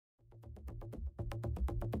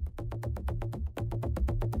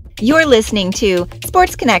You're listening to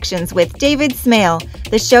Sports Connections with David Smale,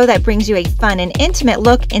 the show that brings you a fun and intimate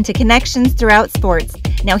look into connections throughout sports.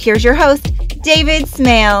 Now here's your host, David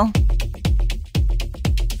Smale.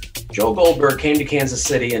 Joel Goldberg came to Kansas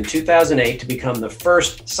City in 2008 to become the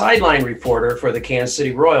first sideline reporter for the Kansas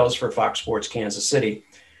City Royals for Fox Sports Kansas City.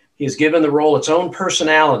 He has given the role its own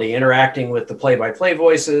personality, interacting with the play-by-play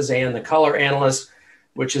voices and the color analysts,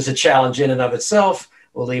 which is a challenge in and of itself.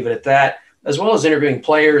 We'll leave it at that, as well as interviewing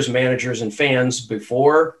players, managers, and fans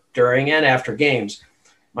before, during, and after games.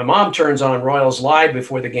 My mom turns on Royals Live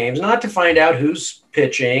before the games, not to find out who's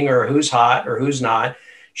pitching or who's hot or who's not.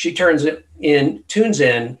 She tunes in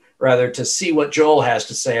to see what Joel has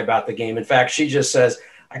to say about the game. In fact, she just says,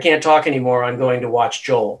 "I can't talk anymore. I'm going to watch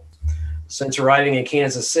Joel." Since arriving in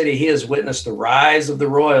Kansas City, he has witnessed the rise of the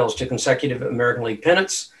Royals to consecutive American League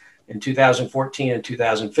pennants in 2014 and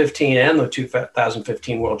 2015 and the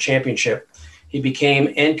 2015 World Championship. He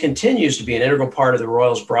became and continues to be an integral part of the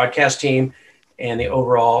Royals broadcast team and the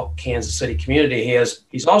overall Kansas City community.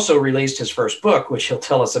 He's also released his first book, which he'll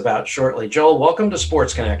tell us about shortly. Joel, welcome to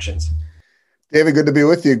Sports Connections. David, good to be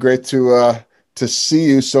with you. Great to see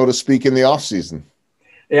you, so to speak, in the off season.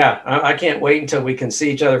 Yeah, I can't wait until we can see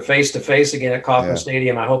each other face to face again at Kauffman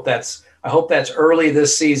Stadium. I hope that's early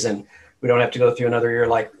this season. We don't have to go through another year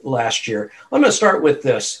like last year. I'm going to start with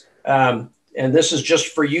this, and this is just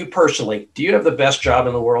for you personally. Do you have the best job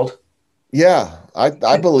in the world? Yeah,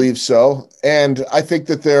 I believe so. And I think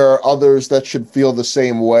that there are others that should feel the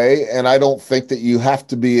same way. And I don't think that you have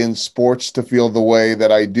to be in sports to feel the way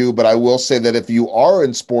that I do. But I will say that if you are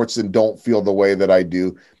in sports and don't feel the way that I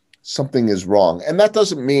do, something is wrong. And that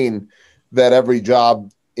doesn't mean that every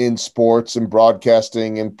job in sports and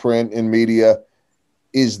broadcasting and print and media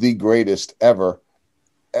is the greatest ever.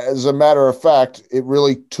 As a matter of fact, it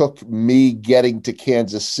really took me getting to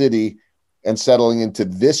Kansas City and settling into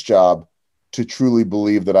this job to truly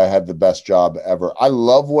believe that I had the best job ever. I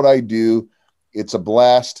love what I do. It's a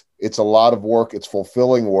blast. It's a lot of work. It's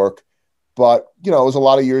fulfilling work. But, it was a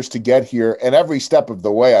lot of years to get here. And every step of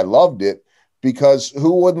the way, I loved it, because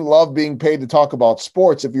who wouldn't love being paid to talk about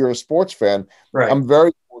sports if you're a sports fan? Right. I'm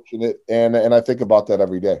very fortunate, and I think about that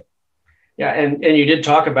every day. Yeah, and you did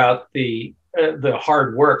talk about the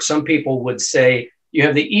hard work. Some people would say you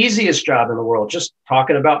have the easiest job in the world, just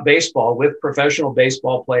talking about baseball with professional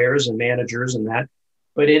baseball players and managers and that.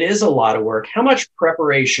 But it is a lot of work. How much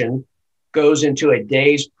preparation goes into a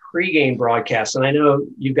day's pregame broadcast? And I know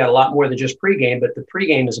you've got a lot more than just pregame, but the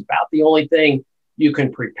pregame is about the only thing you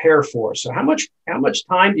can prepare for. So how much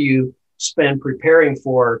time do you spend preparing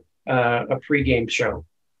for a pregame show?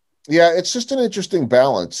 Yeah, it's just an interesting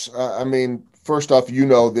balance. First off,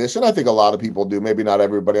 this, and I think a lot of people do, maybe not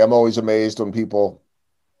everybody. I'm always amazed when people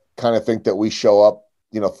kind of think that we show up,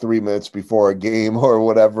 3 minutes before a game or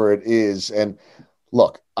whatever it is. And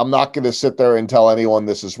look, I'm not going to sit there and tell anyone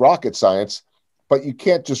this is rocket science, but you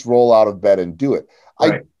can't just roll out of bed and do it.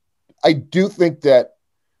 Right. I do think that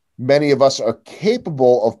many of us are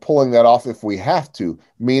capable of pulling that off if we have to,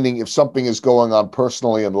 meaning if something is going on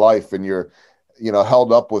personally in life and you're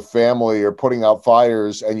held up with family or putting out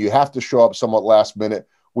fires and you have to show up somewhat last minute.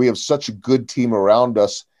 We have such a good team around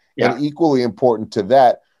us. Yeah. And equally important to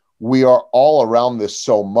that, we are all around this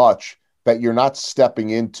so much that you're not stepping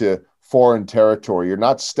into foreign territory. You're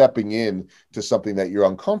not stepping in to something that you're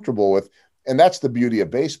uncomfortable with. And that's the beauty of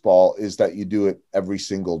baseball, is that you do it every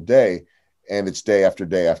single day, and it's day after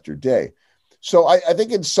day after day. So I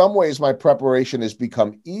think in some ways my preparation has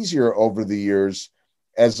become easier over the years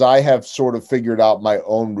as I have sort of figured out my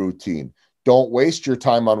own routine. Don't waste your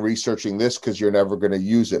time on researching this because you're never going to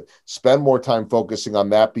use it. Spend more time focusing on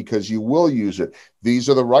that because you will use it. These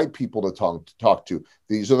are the right people to talk to.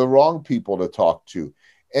 These are the wrong people to talk to.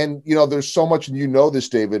 And, there's so much, and this,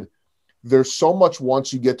 David, there's so much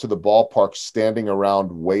once you get to the ballpark standing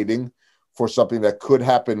around waiting for something that could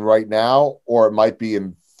happen right now, or it might be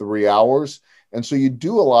in 3 hours. And so you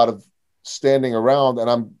do a lot of standing around, and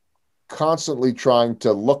I'm constantly trying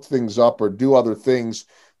to look things up or do other things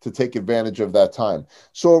to take advantage of that time.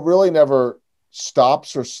 So it really never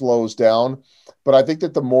stops or slows down. But I think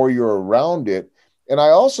that the more you're around it, and I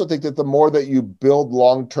also think that the more that you build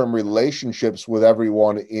long-term relationships with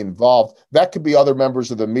everyone involved, that could be other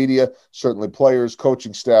members of the media, certainly players,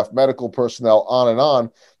 coaching staff, medical personnel,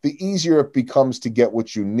 on, the easier it becomes to get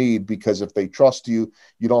what you need, because if they trust you,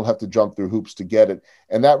 you don't have to jump through hoops to get it.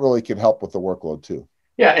 And that really can help with the workload too.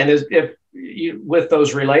 Yeah, and if you, with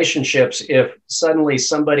those relationships, if suddenly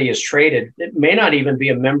somebody is traded, it may not even be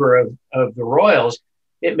a member of the Royals.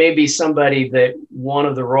 It may be somebody that one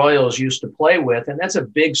of the Royals used to play with, and that's a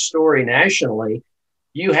big story nationally.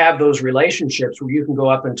 you have those relationships where you can go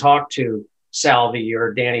up and talk to Salvi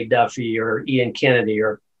or Danny Duffy or Ian Kennedy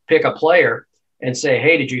or pick a player and say,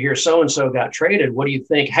 hey, did you hear so-and-so got traded? What do you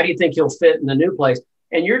think? How do you think he'll fit in the new place?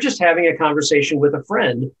 And you're just having a conversation with a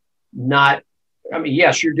friend, not, I mean,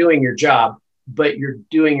 yes, you're doing your job, but you're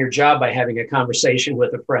doing your job by having a conversation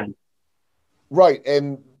with a friend. Right.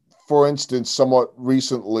 And for instance, somewhat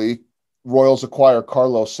recently, Royals acquire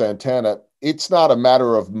Carlos Santana. It's not a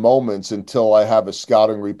matter of moments until I have a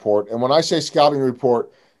scouting report. And when I say scouting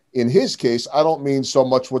report, in his case, I don't mean so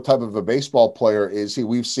much what type of a baseball player is he.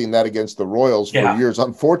 We've seen that against the Royals for years,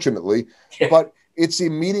 unfortunately. But it's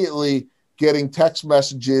immediately getting text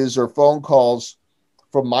messages or phone calls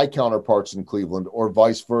from my counterparts in Cleveland or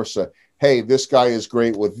vice versa. Hey, this guy is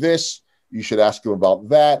great with this. You should ask him about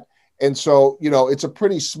that. And so, it's a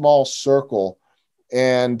pretty small circle.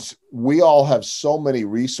 And we all have so many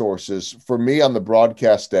resources. For me on the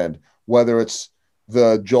broadcast end, whether it's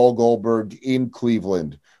the Joel Goldberg in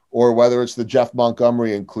Cleveland, or whether it's the Jeff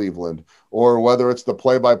Montgomery in Cleveland, or whether it's the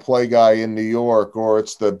play-by-play guy in New York, or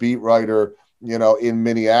it's the beat writer, in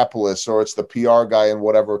Minneapolis, or it's the PR guy in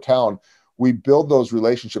whatever town, we build those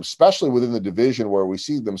relationships, especially within the division where we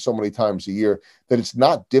see them so many times a year, that it's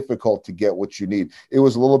not difficult to get what you need. It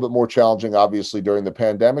was a little bit more challenging, obviously, during the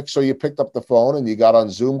pandemic. So you picked up the phone and you got on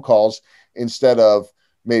Zoom calls instead of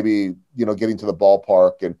maybe, getting to the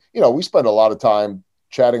ballpark. And, we spend a lot of time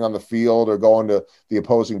chatting on the field or going to the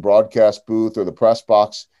opposing broadcast booth or the press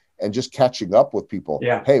box and just catching up with people.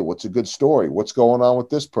 Yeah. Hey, what's a good story? What's going on with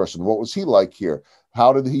this person? What was he like here?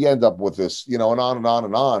 How did he end up with this? And on and on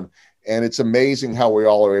and on. And it's amazing how we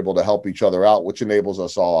all are able to help each other out, which enables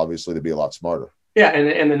us all, obviously, to be a lot smarter. Yeah.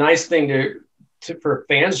 And the nice thing for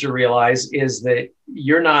fans to realize is that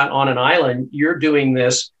you're not on an island. You're doing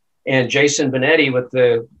this. And Jason Benetti with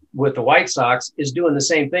the White Sox is doing the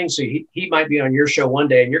same thing. So he might be on your show one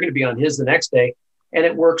day and you're going to be on his the next day. And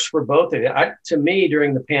it works for both of you. To me,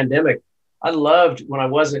 during the pandemic, I loved when I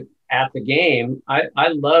wasn't at the game. I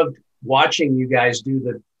loved watching you guys do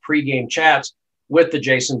the pregame chats with the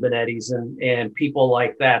Jason Benettis and people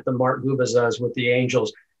like that, the Mark Gubazas with the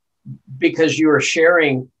Angels, because you are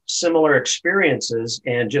sharing similar experiences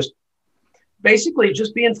and just basically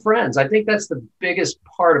just being friends. I think that's the biggest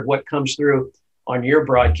part of what comes through on your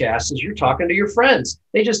broadcast is you're talking to your friends.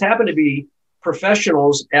 They just happen to be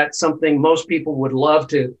professionals at something most people would love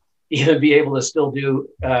to even be able to still do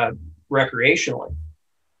recreationally.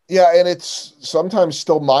 Yeah, and it's sometimes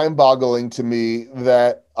still mind-boggling to me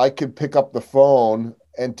that I could pick up the phone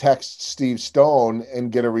and text Steve Stone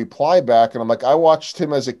and get a reply back. And I'm like, I watched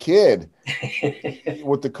him as a kid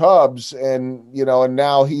with the Cubs and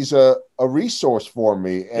now he's a resource for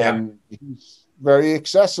me and he's very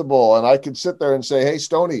accessible. And I could sit there and say, hey,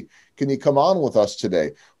 Stoney, can you come on with us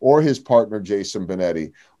today? Or his partner, Jason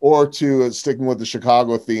Benetti, or to sticking with the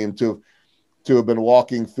Chicago theme to have been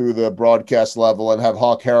walking through the broadcast level and have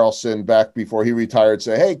Hawk Harrelson back before he retired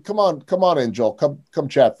say, hey, come on in, Joel, come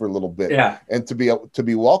chat for a little bit. Yeah. And to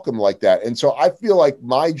be welcome like that. And so I feel like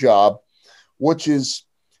my job, which is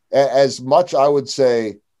as much, I would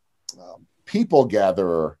say, people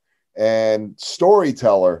gatherer and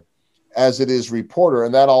storyteller as it is reporter.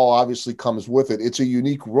 And that all obviously comes with it. It's a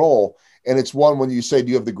unique role. And it's one when you say, do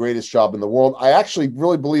you have the greatest job in the world? I actually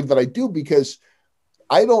really believe that I do, because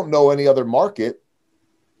I don't know any other market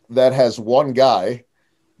that has one guy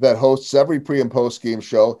that hosts every pre and post game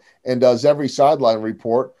show and does every sideline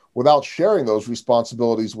report without sharing those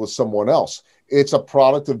responsibilities with someone else. It's a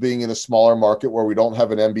product of being in a smaller market where we don't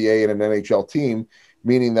have an NBA and an NHL team,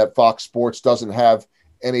 meaning that Fox Sports doesn't have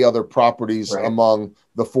any other properties among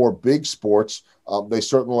the four big sports. They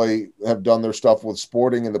certainly have done their stuff with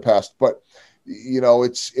sporting in the past, but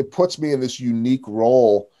it puts me in this unique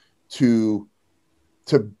role to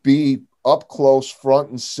be up close, front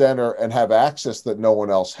and center, and have access that no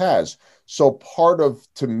one else has. So part of,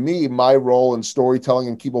 to me, my role in storytelling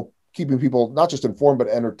and keeping people not just informed, but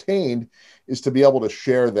entertained is to be able to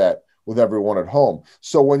share that with everyone at home.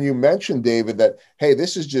 So when you mentioned, David, that, hey,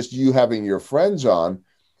 this is just you having your friends on,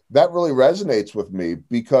 that really resonates with me,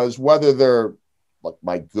 because whether they're like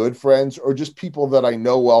my good friends or just people that I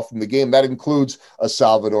know well from the game, that includes a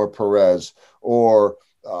Salvador Perez or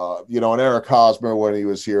an Eric Hosmer when he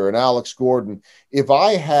was here, and Alex Gordon. If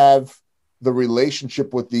I have the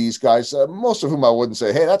relationship with these guys, most of whom I wouldn't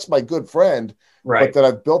say, hey, that's my good friend, but that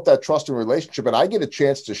I've built that trusting relationship, and I get a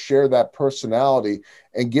chance to share that personality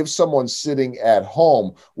and give someone sitting at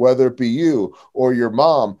home, whether it be you or your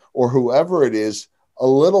mom or whoever it is, a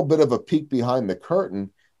little bit of a peek behind the curtain.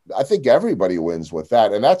 I think everybody wins with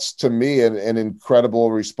that. And that's, to me, an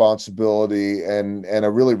incredible responsibility and a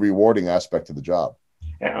really rewarding aspect of the job.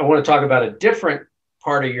 I want to talk about a different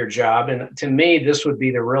part of your job. And to me, this would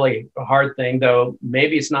be the really hard thing, though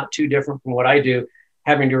maybe it's not too different from what I do,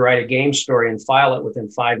 having to write a game story and file it within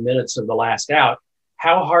 5 minutes of the last out.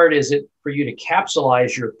 How hard is it for you to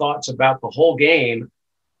capsulize your thoughts about the whole game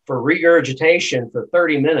for regurgitation for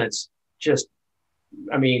 30 minutes?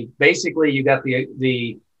 Basically you got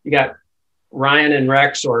you got Ryan and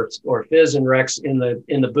Rex or Fizz and Rex in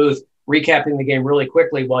the booth recapping the game really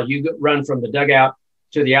quickly while you run from the dugout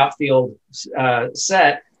to the outfield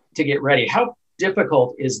set to get ready. How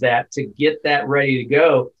difficult is that to get that ready to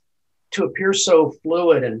go to appear so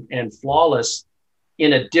fluid and flawless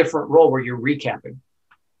in a different role where you're recapping?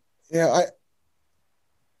 Yeah,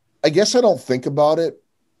 I guess I don't think about it.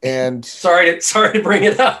 And sorry to bring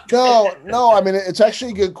it up. No. I mean, it's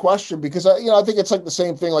actually a good question because I think it's like the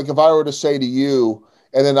same thing. Like if I were to say to you,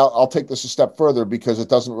 and then I'll take this a step further because it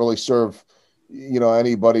doesn't really serve,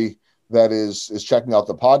 anybody that is checking out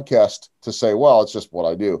the podcast to say, well, it's just what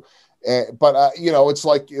I do. But it's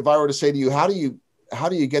like if I were to say to you, how do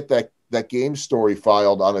you get that game story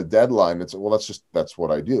filed on a deadline? It's, well, that's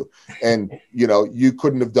what I do. And, you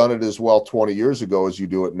couldn't have done it as well 20 years ago as you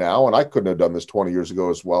do it now. And I couldn't have done this 20 years ago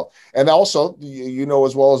as well. And also,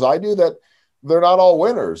 as well as I do that they're not all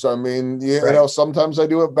winners. I mean, right. Sometimes I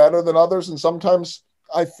do it better than others and sometimes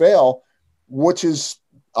I fail, which is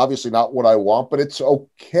obviously not what I want, but it's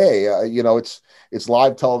okay. It's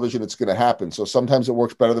live television. It's going to happen. So sometimes it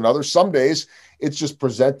works better than others. Some days it's just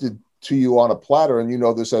presented to you on a platter.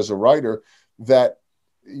 And this as a writer, that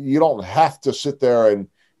you don't have to sit there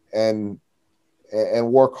and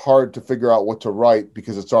work hard to figure out what to write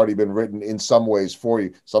because it's already been written in some ways for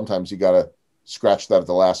you. Sometimes you got to scratch that at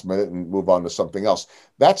the last minute and move on to something else.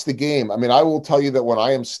 That's the game. I mean, I will tell you that when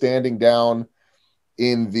I am standing down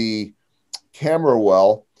in the camera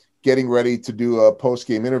well, getting ready to do a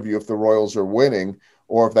post-game interview, if the Royals are winning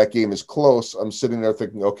or if that game is close, I'm sitting there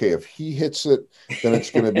thinking, okay, if he hits it, then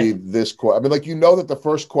it's going to be this. I mean, that the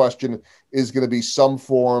first question is going to be some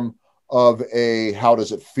form of a, how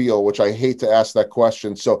does it feel, which I hate to ask that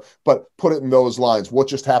question. So, but put it in those lines. What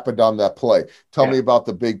just happened on that play? Tell me about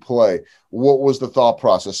the big play. What was the thought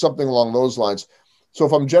process? Something along those lines. So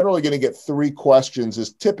if I'm generally going to get 3 questions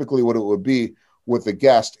is typically what it would be with the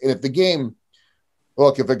guest. And if the game,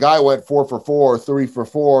 look, if a guy went 4 for 4, 3 for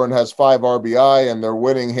 4 and has 5 RBI and they're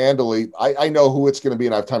winning handily, I know who it's going to be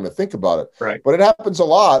and I have time to think about it. Right. But it happens a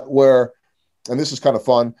lot where, and this is kind of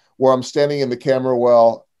fun, where I'm standing in the camera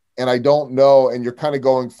well and I don't know, and you're kind of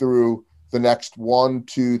going through the next 1,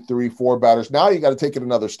 2, 3, 4 batters. Now you got to take it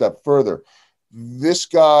another step further. This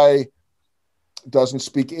guy doesn't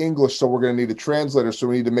speak English, so we're going to need a translator. So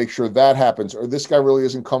we need to make sure that happens. Or this guy really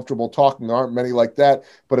isn't comfortable talking. There aren't many like that.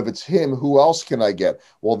 But if it's him, who else can I get?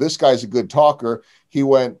 Well, this guy's a good talker. He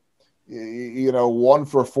went, 1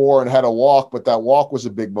 for 4 and had a walk, but that walk was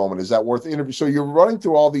a big moment. Is that worth the interview? So you're running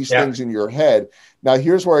through all these things in your head. Now,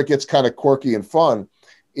 here's where it gets kind of quirky and fun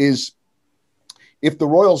is if the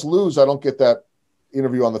Royals lose, I don't get that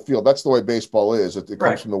interview on the field. That's the way baseball is. It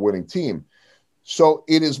comes from the winning team. So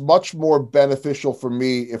it is much more beneficial for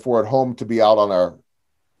me if we're at home to be out on our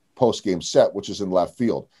post-game set, which is in left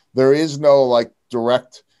field. There is no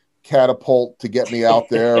direct catapult to get me out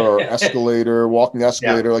there or walking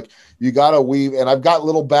escalator. Yeah. Like you got to weave. And I've got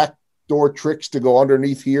little backdoor tricks to go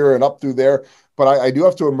underneath here and up through there. But I do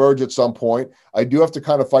have to emerge at some point. I do have to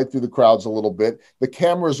kind of fight through the crowds a little bit. The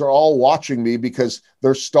cameras are all watching me because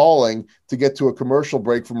they're stalling to get to a commercial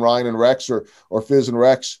break from Ryan and Rex or Fizz and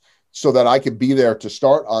Rex, so that I could be there to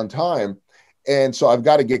start on time. And so I've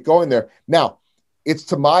got to get going there. Now, it's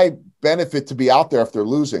to my benefit to be out there if they're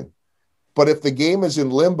losing. But if the game is in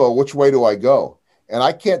limbo, which way do I go? And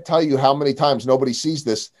I can't tell you how many times, nobody sees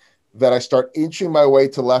this, that I start inching my way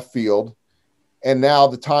to left field. And now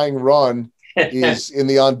the tying run is in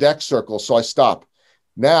the on-deck circle, so I stop.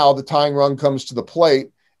 Now the tying run comes to the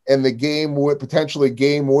plate, and the potentially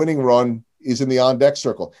game-winning run is in the on-deck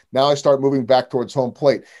circle. Now I start moving back towards home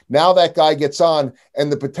plate. Now that guy gets on,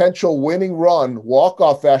 and the potential winning run,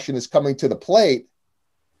 walk-off fashion, is coming to the plate,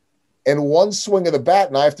 and one swing of the bat,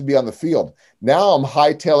 and I have to be on the field. Now I'm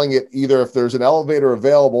hightailing it either if there's an elevator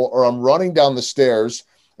available, or I'm running down the stairs,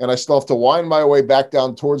 and I still have to wind my way back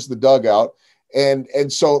down towards the dugout.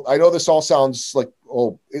 And so I know this all sounds like,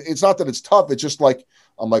 it's not that it's tough. It's just like,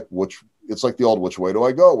 I'm like, it's like the old, which way do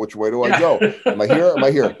I go? Which way do I go? Am I here? Am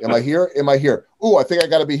I here? Am I here? Am I here? Ooh, I think I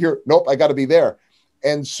got to be here. Nope, I got to be there.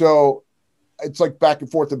 And so it's like back and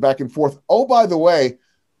forth and back and forth. Oh, by the way,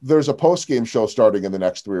 there's a post-game show starting in the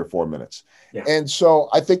next 3 or 4 minutes. Yeah. And so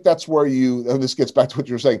I think that's where and this gets back to what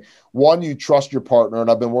you're saying. One, you trust your partner. And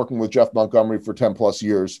I've been working with Jeff Montgomery for 10 plus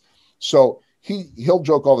years. So he'll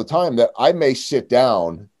joke all the time that I may sit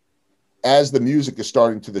down as the music is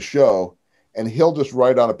starting to the show, and he'll just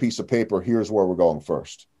write on a piece of paper, here's where we're going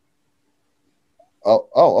first. Oh,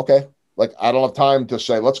 okay. Like, I don't have time to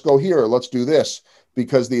say, let's go here, let's do this,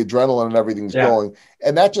 because the adrenaline and everything's going.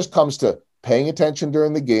 And that just comes to paying attention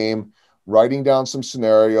during the game, writing down some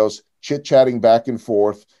scenarios, chit-chatting back and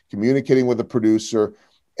forth, communicating with the producer,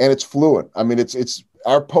 and it's fluent. I mean, it's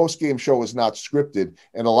our post-game show is not scripted,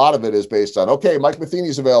 and a lot of it is based on, okay, Mike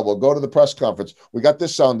Matheny's available, go to the press conference. We got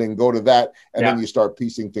this sounding, go to that, and then you start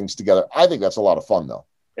piecing things together. I think that's a lot of fun, though.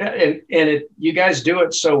 And you guys do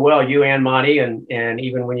it so well, you and Monty, and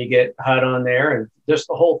even when you get HUD on there, and just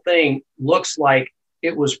the whole thing looks like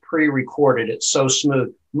it was pre-recorded. It's so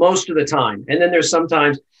smooth most of the time. And then there's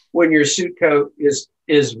sometimes when your suit coat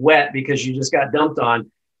is wet because you just got dumped on,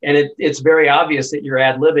 and it's very obvious that you're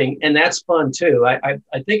ad-libbing, and that's fun too. I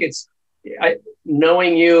think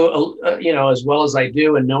knowing you, as well as I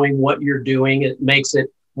do, and knowing what you're doing, it makes it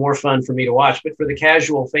more fun for me to watch. But for the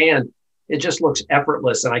casual fan, it just looks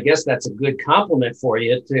effortless. And I guess that's a good compliment for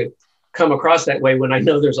you to come across that way when I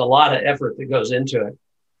know there's a lot of effort that goes into it.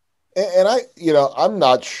 And I'm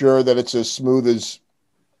not sure that it's as smooth as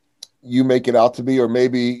you make it out to be, or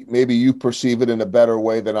maybe you perceive it in a better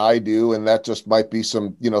way than I do. And that just might be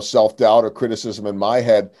some, self-doubt or criticism in my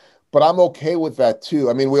head, but I'm okay with that too.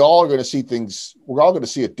 I mean, we all are going to see things. We're all going to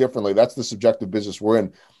see it differently. That's the subjective business we're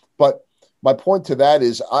in. But my point to that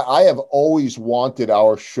is I have always wanted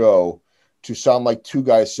our show to sound like two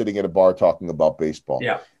guys sitting at a bar talking about baseball.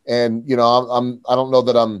 Yeah. And, I don't know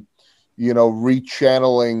that I'm,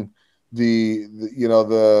 rechanneling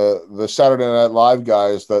the Saturday Night Live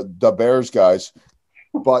guys, the Bears guys,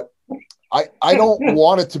 but I don't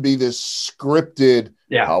want it to be this scripted.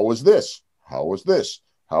 Yeah. How was this? How was this?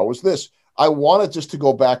 How was this? I want it just to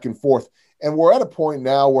go back and forth. And we're at a point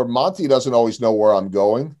now where Monty doesn't always know where I'm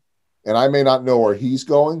going, and I may not know where he's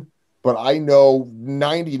going, but I know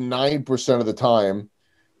 99% of the time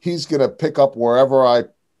he's going to pick up wherever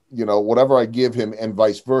whatever I give him, and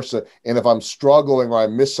vice versa. And if I'm struggling or I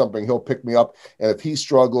miss something, he'll pick me up. And if he's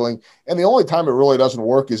struggling, and the only time it really doesn't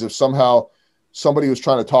work is if somehow somebody was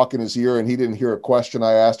trying to talk in his ear and he didn't hear a question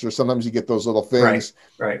I asked, or sometimes you get those little things,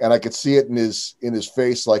 right. And I could see it in his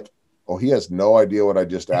face, like, oh, he has no idea what I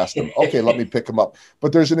just asked him. Okay, let me pick him up.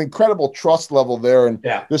 But there's an incredible trust level there. And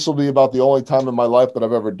this will be about the only time in my life that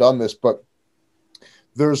I've ever done this. But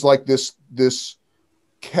there's like this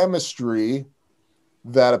chemistry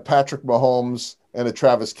that a Patrick Mahomes and a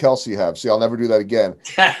Travis Kelce have. See, I'll never do that again.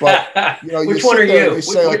 But which one are you?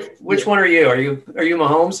 Which one are you? Are you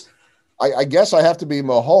Mahomes? I guess I have to be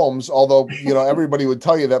Mahomes, although, everybody would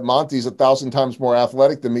tell you that Monty's 1,000 times more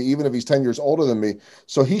athletic than me, even if he's 10 years older than me.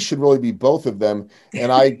 So he should really be both of them.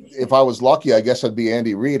 And if I was lucky, I guess I'd be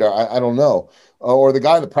Andy Reid. I don't know. Or the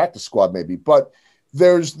guy in the practice squad, maybe. But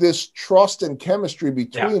there's this trust and chemistry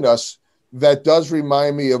between us that does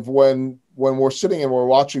remind me of when we're sitting and we're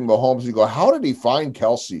watching Mahomes, you go, how did he find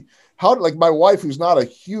Kelce? Like my wife, who's not a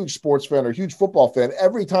huge sports fan or a huge football fan,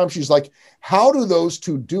 every time she's like, how do those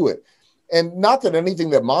two do it? And not that anything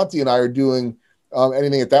that Monty and I are doing,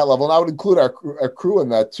 anything at that level, and I would include our crew in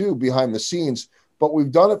that too, behind the scenes, but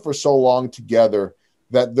we've done it for so long together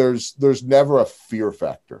that there's never a fear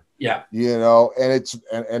factor. Yeah.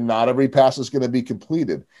 And not every pass is going to be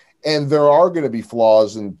completed. And there are going to be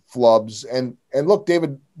flaws and flubs. And look,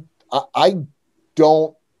 David, I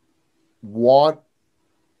don't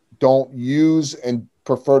use and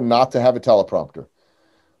prefer not to have a teleprompter.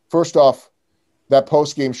 First off, that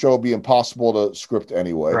post-game show will be impossible to script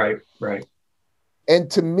anyway. Right.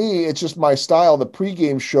 And to me, it's just my style. The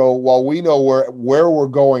pregame show, while we know where we're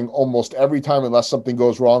going almost every time, unless something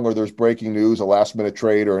goes wrong or there's breaking news, a last-minute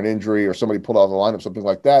trade or an injury or somebody pulled out of the lineup, something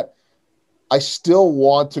like that, I still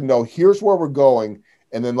want to know, here's where we're going,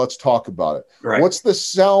 and then let's talk about it. Right. What's the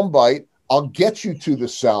sound bite? I'll get you to the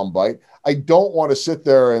sound bite. I don't want to sit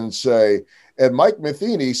there and say, and Mike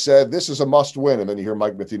Matheny said, this is a must win. And then you hear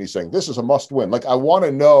Mike Matheny saying, this is a must win. Like, I want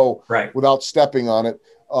to know, without stepping on it,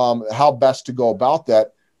 how best to go about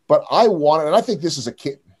that. But I want it, and I think this is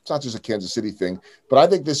it's not just a Kansas City thing, but I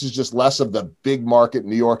think this is just less of the big market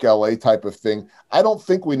New York, LA type of thing. I don't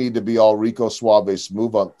think we need to be all Rico Suave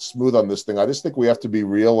smooth on this thing. I just think we have to be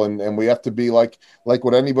real, and we have to be like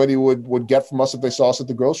what anybody would get from us if they saw us at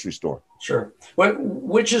the grocery store. Sure.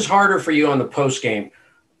 Which is harder for you on the post game?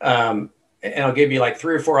 And I'll give you like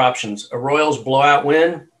 3 or 4 options: a Royals blowout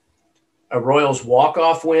win, a Royals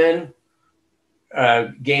walk-off win, a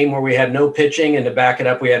game where we had no pitching, and to back it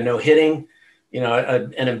up, we had no hitting,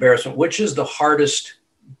 an embarrassment. Which is the hardest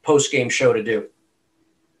post-game show to do?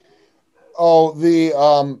 Oh,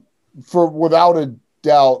 for without a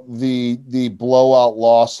doubt, the blowout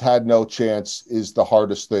loss, had no chance, is the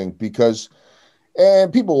hardest thing, because,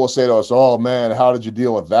 and people will say to us, "Oh man, how did you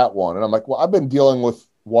deal with that one?" And I'm like, well, I've been dealing with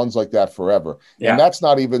ones like that forever. Yeah. And that's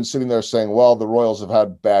not even sitting there saying, well, the Royals have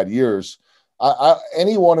had bad years.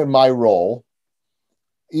 Anyone in my role,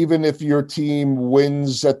 even if your team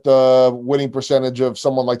wins at the winning percentage of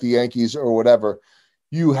someone like the Yankees or whatever,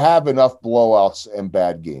 you have enough blowouts and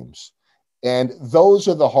bad games. And those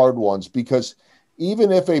are the hard ones, because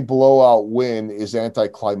even if a blowout win is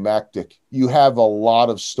anticlimactic, you have a lot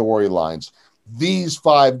of storylines. These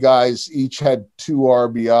five guys each had 2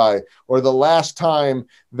 RBI, or the last time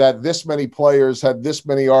that this many players had this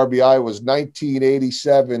many RBI was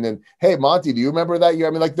 1987. And hey, Monty, do you remember that year?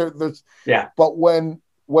 I mean, like there's, yeah. But when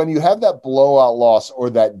you have that blowout loss or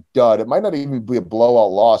that dud, it might not even be a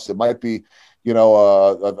blowout loss. It might be, a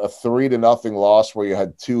 3-0 loss where you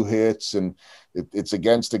had 2 hits, and it's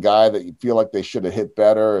against a guy that you feel like they should have hit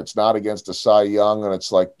better. It's not against a Cy Young, and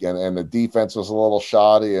it's like, and the defense was a little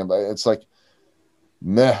shoddy, and it's like,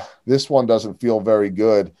 meh, this one doesn't feel very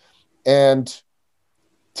good. And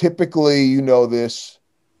typically, this,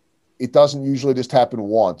 it doesn't usually just happen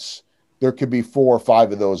once. There could be 4 or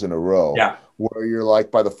 5 of those in a row, where you're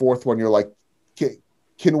like, by the 4th one, you're like,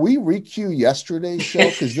 can we re-cue yesterday's show?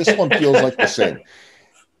 Because this one feels like the same.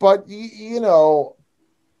 But,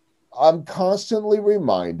 I'm constantly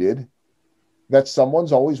reminded that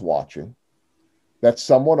someone's always watching, that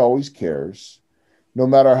someone always cares. No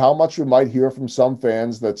matter how much we might hear from some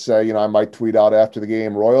fans that say, I might tweet out after the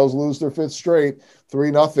game, Royals lose their 5th straight,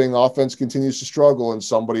 3-0, offense continues to struggle, and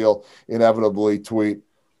somebody will inevitably tweet,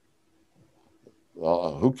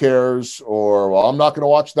 who cares? Or, well, I'm not going to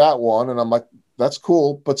watch that one. And I'm like, that's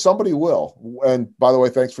cool, but somebody will. And by the way,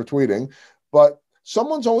 thanks for tweeting. But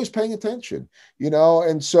someone's always paying attention,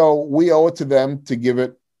 and so we owe it to them to give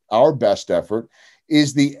it our best effort.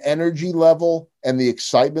 Is the energy level and the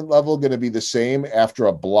excitement level going to be the same after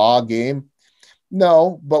a blah game?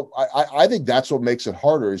 No, but I think that's what makes it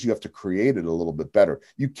harder, is you have to create it a little bit better.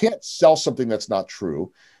 You can't sell something that's not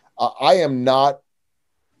true. I am not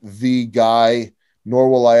the guy, nor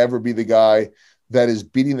will I ever be the guy that is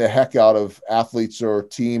beating the heck out of athletes or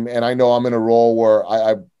team. And I know I'm in a role where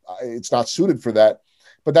it's not suited for that,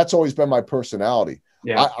 but that's always been my personality.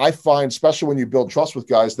 Yeah. I find, especially when you build trust with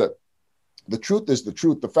guys, that the truth is the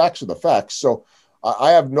truth. The facts are the facts. So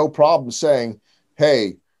I have no problem saying,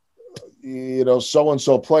 hey,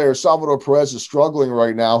 so-and-so player, Salvador Perez, is struggling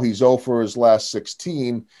right now. He's 0 for his last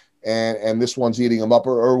 16, and this one's eating him up,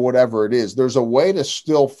 or whatever it is. There's a way to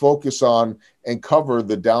still focus on and cover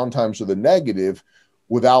the downtimes of the negative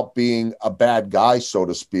without being a bad guy, so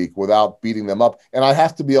to speak, without beating them up. And I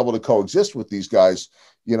have to be able to coexist with these guys,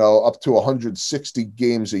 up to 160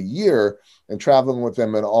 games a year, and traveling with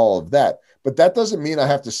them and all of that. But that doesn't mean I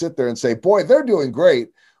have to sit there and say, boy, they're doing great,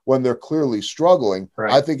 when they're clearly struggling.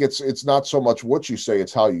 Right. I think it's not so much what you say,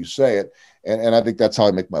 it's how you say it. And I think that's how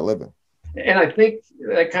I make my living. And I think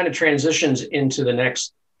that kind of transitions into the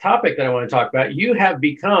next topic that I want to talk about. You have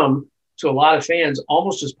become, to a lot of fans,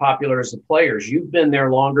 almost as popular as the players. You've been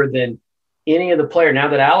there longer than any of the players. Now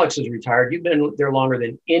that Alex is retired, you've been there longer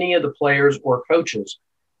than any of the players or coaches.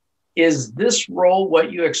 Is this role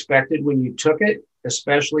what you expected when you took it,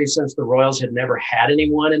 especially since the Royals had never had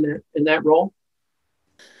anyone in that role?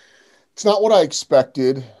 It's not what I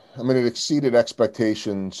expected. I mean, it exceeded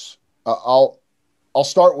expectations. I'll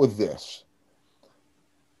start with this.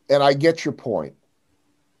 And I get your point.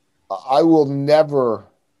 I will never,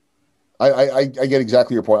 I get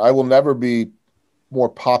exactly your point. I will never be more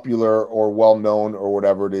popular or well-known or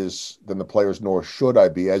whatever it is than the players, nor should I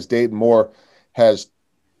be. As Dayton Moore has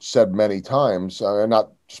said many times,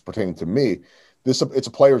 not just pertaining to me, it's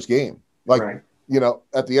a player's game. Like, right.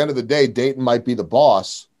 At the end of the day, Dayton might be the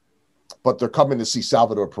boss, but they're coming to see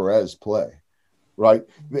Salvador Perez play, right?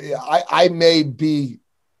 I may be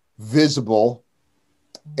visible,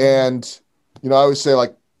 and I always say,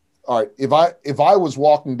 like, all right, if I was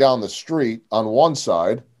walking down the street on one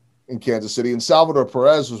side in Kansas City and Salvador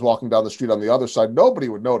Perez was walking down the street on the other side, nobody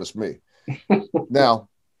would notice me. Now,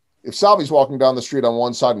 if Salvi's walking down the street on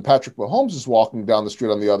one side and Patrick Mahomes is walking down the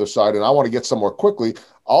street on the other side, and I want to get somewhere quickly,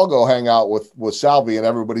 I'll go hang out with Salvi, and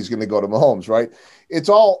everybody's going to go to Mahomes, right? It's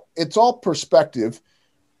all perspective.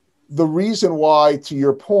 The reason why, to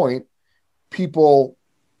your point, people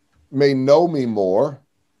may know me more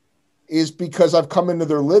is because I've come into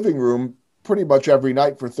their living room pretty much every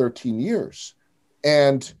night for 13 years.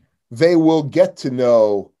 And they will get to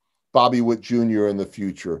know Bobby Witt Jr. in the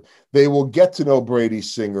future. They will get to know Brady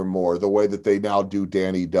Singer more, the way that they now do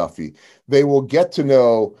Danny Duffy. They will get to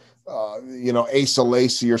know Asa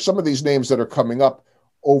Lacy or some of these names that are coming up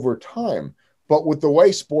over time. But with the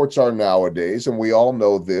way sports are nowadays, and we all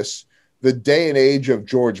know this, the day and age of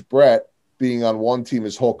George Brett being on one team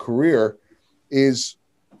his whole career is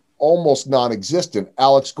almost non-existent.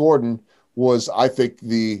 Alex Gordon was, I think,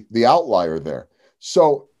 the outlier there.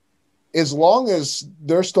 So as long as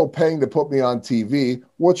they're still paying to put me on TV,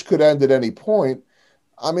 which could end at any point,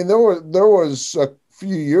 I mean, there was a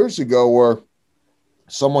few years ago where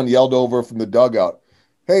someone yelled over from the dugout,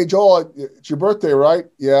 "Hey, Joel, it's your birthday, right?"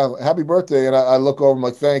 "Yeah, happy birthday." And I look over, I'm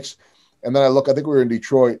like, "Thanks." And then I think we were in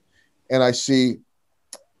Detroit, and I see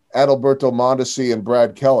Adalberto Mondesi and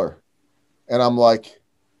Brad Keller. And I'm like,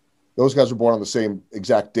 those guys were born on the same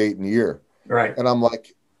exact date and year. Right. And I'm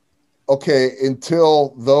like, okay,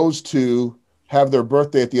 until those two have their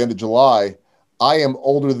birthday at the end of July, I am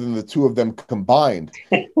older than the two of them combined.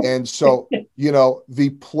 And so, the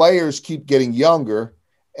players keep getting younger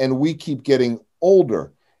and we keep getting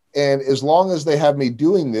older. And as long as they have me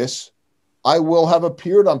doing this, I will have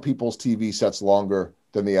appeared on people's TV sets longer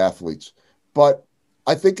than the athletes. But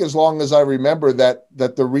I think as long as I remember that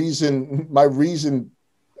my reason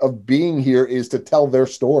of being here is to tell their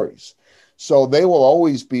stories. So they will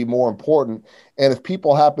always be more important. And if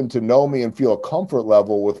people happen to know me and feel a comfort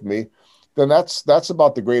level with me, then that's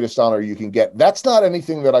about the greatest honor you can get. That's not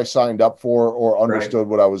anything that I signed up for or understood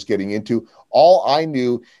what I was getting into. All I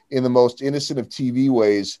knew in the most innocent of TV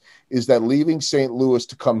ways is that leaving St. Louis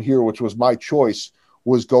to come here, which was my choice,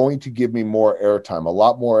 was going to give me more airtime, a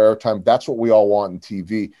lot more airtime. That's what we all want in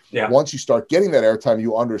TV. Yeah. Once you start getting that airtime,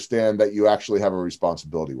 you understand that you actually have a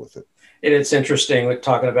responsibility with it. And it's interesting, like,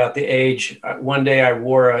 talking about the age. One day I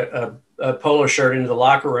wore a polo shirt into the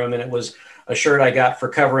locker room, and it was a shirt I got for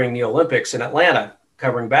covering the Olympics in Atlanta,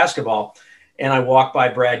 covering basketball. And I walked by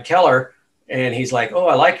Brad Keller, and he's like, "Oh,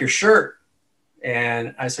 I like your shirt."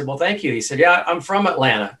 And I said, "Well, thank you." He said, "Yeah, I'm from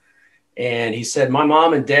Atlanta." And he said, "My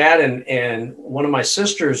mom and dad and one of my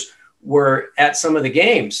sisters were at some of the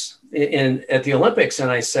games at the Olympics."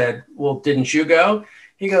 And I said, "Well, didn't you go?"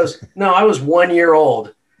 He goes, "No, I was 1 year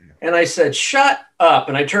old." And I said, "Shut up."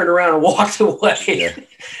 And I turned around and walked away. Yeah.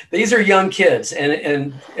 These are young kids.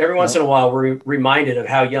 And every once in a while, we're reminded of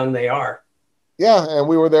how young they are. Yeah. And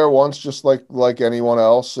we were there once, just like anyone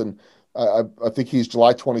else. And I think he's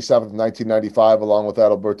July 27th, 1995, along with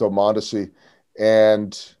Adalberto Mondesi.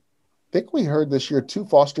 And I think we heard this year too,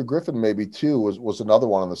 Foster Griffin maybe too was another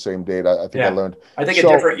one on the same date. I think I learned. I think a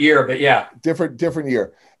different year, but yeah. Different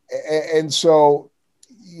year. And so,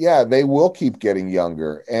 yeah, they will keep getting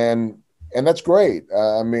younger. And that's great.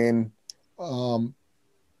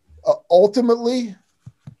 Ultimately,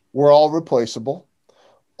 we're all replaceable.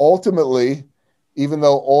 Ultimately, even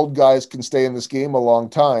though old guys can stay in this game a long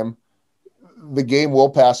time, the game will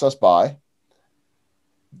pass us by.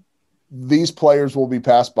 These players will be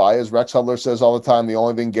passed by. As Rex Hudler says all the time, the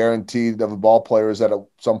only thing guaranteed of a ball player is that at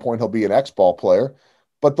some point he'll be an ex-ball player,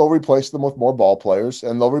 but they'll replace them with more ball players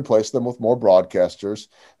and they'll replace them with more broadcasters,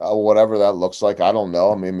 whatever that looks like. I don't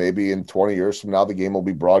know. I mean, maybe in 20 years from now, the game will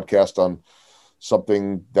be broadcast on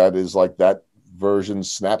something that is like that version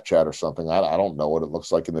Snapchat or something. I don't know what it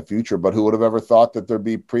looks like in the future, but who would have ever thought that there'd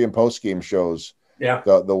be pre and post game shows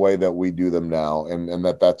the way that we do them now. And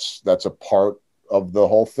that's a part of the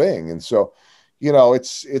whole thing. And so,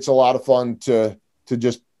 it's a lot of fun to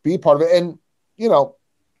just be part of it. And,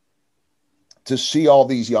 to see all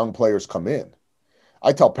these young players come in.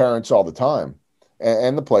 I tell parents all the time,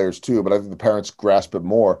 and the players too, but I think the parents grasp it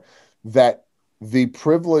more, that the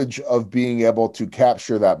privilege of being able to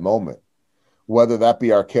capture that moment, whether that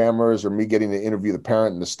be our cameras or me getting to interview the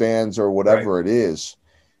parent in the stands or whatever it is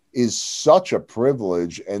such a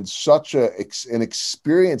privilege and such an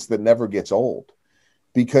experience that never gets old,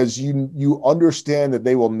 because you understand that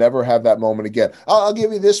they will never have that moment again. I'll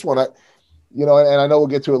give you this one, and I know we'll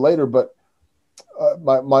get to it later, but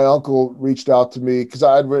my uncle reached out to me because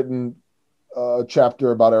I had written a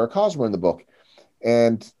chapter about Eric Hosmer in the book.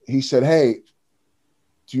 And he said, "Hey,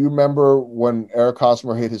 do you remember when Eric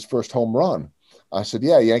Hosmer hit his first home run?" I said,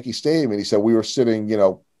 "Yeah, Yankee Stadium." And he said, "We were sitting,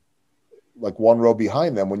 like one row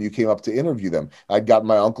behind them when you came up to interview them." I'd gotten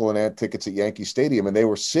my uncle and aunt tickets at Yankee Stadium, and they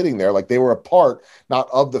were sitting there like they were a part, not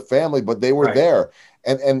of the family, but they were there.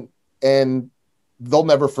 And they'll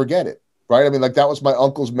never forget it. Right. I mean, like that was my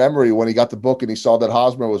uncle's memory when he got the book and he saw that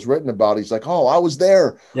Hosmer was written about. He's like, "Oh, I was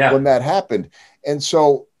there when that happened." And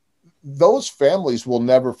so those families will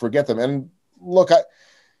never forget them. And look,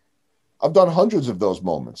 I've done hundreds of those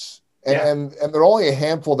moments, and there are only a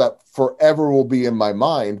handful that forever will be in my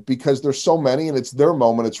mind because there's so many and it's their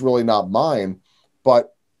moment. It's really not mine.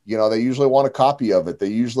 But They usually want a copy of it. They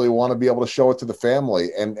usually want to be able to show it to the family.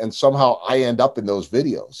 And somehow I end up in those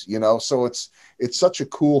videos, so it's such a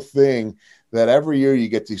cool thing that every year you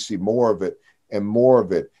get to see more of it and more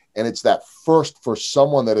of it. And it's that first for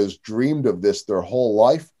someone that has dreamed of this their whole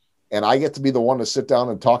life. And I get to be the one to sit down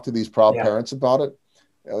and talk to these proud parents about it.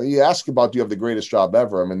 You ask about, do you have the greatest job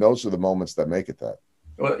ever? I mean, those are the moments that make it that.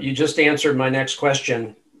 Well, you just answered my next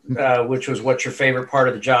question, which was what's your favorite part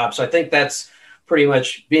of the job? So I think that's pretty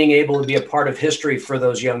much being able to be a part of history for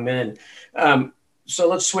those young men. So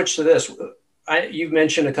let's switch to this. You've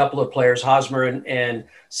mentioned a couple of players, Hosmer and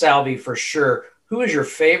Salvi for sure. Who is your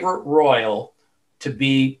favorite Royal to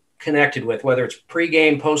be connected with, whether it's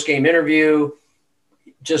pregame, postgame interview,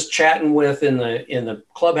 just chatting with in the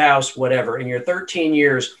clubhouse, whatever? In your 13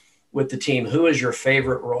 years with the team, who is your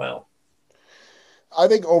favorite Royal? I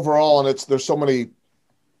think overall, and there's so many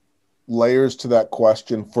layers to that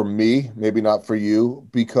question for me, maybe not for you,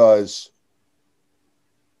 because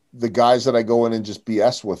the guys that I go in and just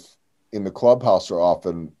BS with in the clubhouse are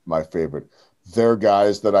often my favorite. They're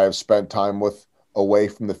guys that I've spent time with away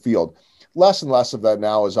from the field. Less and less of that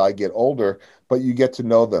now as I get older, but you get to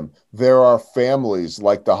know them. There are families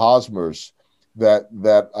like the Hosmers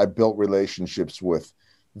that I built relationships with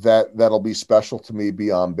that'll be special to me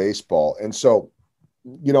beyond baseball. And so,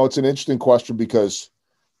 it's an interesting question because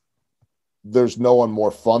there's no one more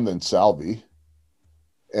fun than Salvi.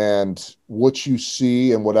 And what you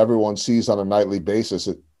see and what everyone sees on a nightly basis,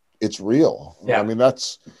 it's real. Yeah. I mean,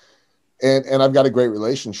 and I've got a great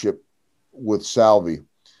relationship with Salvi.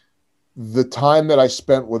 The time that I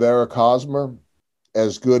spent with Eric Hosmer,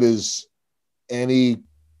 as good as any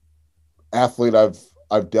athlete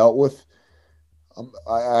I've dealt with,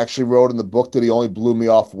 I actually wrote in the book that he only blew me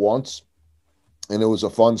off once, and it was a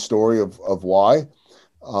fun story of why.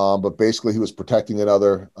 But basically, he was protecting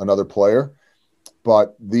another player.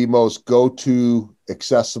 But the most go-to,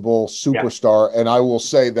 accessible superstar, and I will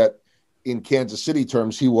say that in Kansas City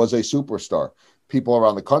terms, he was a superstar. People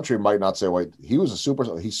around the country might not say, wait, he was a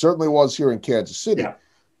superstar. He certainly was here in Kansas City. Yeah.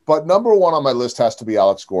 But number one on my list has to be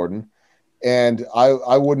Alex Gordon. And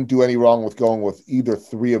I wouldn't do any wrong with going with either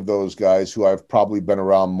three of those guys who I've probably been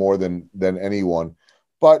around more than anyone.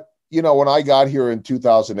 But, when I got here in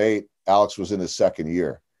 2008, Alex was in his second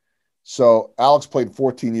year. So Alex played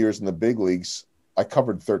 14 years in the big leagues. I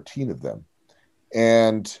covered 13 of them.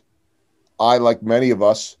 And I, like many of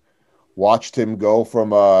us, watched him go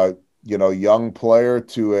from a young player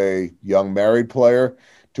to a young married player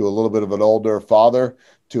to a little bit of an older father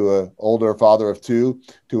to an older father of two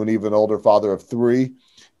to an even older father of three.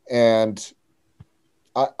 And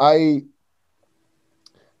I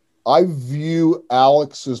view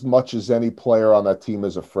Alex as much as any player on that team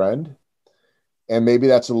as a friend. And maybe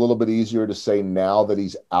that's a little bit easier to say now that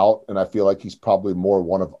he's out. And I feel like he's probably more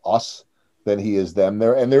one of us than he is them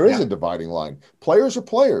there. And there is a dividing line. Players are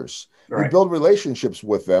players. Right. We build relationships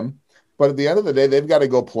with them. But at the end of the day, they've got to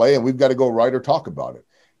go play and we've got to go write or talk about it.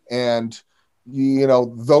 And,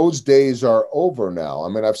 those days are over now. I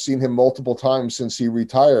mean, I've seen him multiple times since he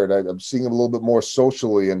retired. I'm seeing him a little bit more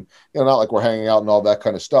socially and, not like we're hanging out and all that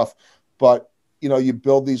kind of stuff. But, you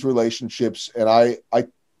build these relationships. And I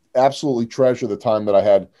absolutely treasure the time that I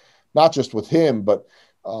had, not just with him, but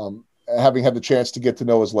having had the chance to get to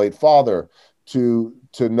know his late father, to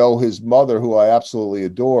know his mother, who I absolutely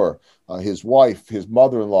adore, his wife, his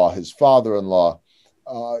mother-in-law, his father-in-law.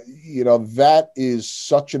 That is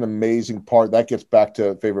such an amazing part. That gets back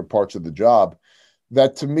to favorite parts of the job.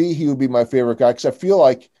 That to me, he would be my favorite guy because I feel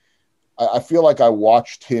like I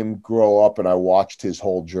watched him grow up and I watched his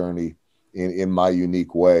whole journey in my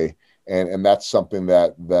unique way. And that's something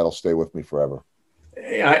that'll stay with me forever.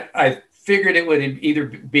 I figured it would either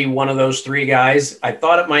be one of those three guys. I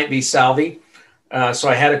thought it might be Salvi. So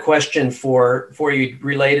I had a question for you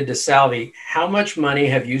related to Salvi. How much money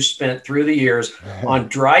have you spent through the years on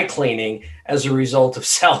dry cleaning as a result of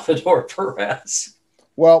Salvador Perez?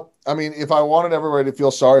 Well, I mean, if I wanted everybody to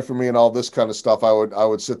feel sorry for me and all this kind of stuff, I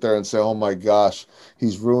would sit there and say, oh my gosh,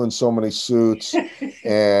 he's ruined so many suits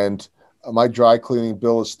and my dry cleaning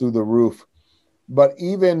bill is through the roof. But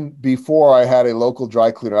even before I had a local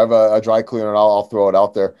dry cleaner, I have a dry cleaner, and I'll throw it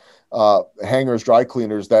out there, Hangers Dry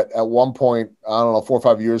Cleaners, that at one point, I don't know, 4 or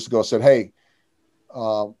 5 years ago said, hey,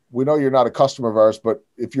 we know you're not a customer of ours, but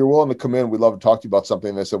if you're willing to come in, we'd love to talk to you about something.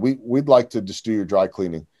 And they said, we'd like to just do your dry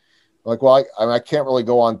cleaning. I'm like, well, I can't really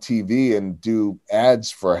go on TV and do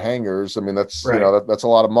ads for Hangers. I mean, that's, right. That's a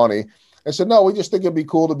lot of money. I said, no, we just think it'd be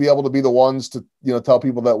cool to be able to be the ones to, tell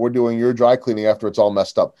people that we're doing your dry cleaning after it's all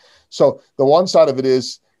messed up. So the one side of it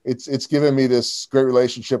is it's given me this great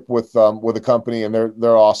relationship with the company, and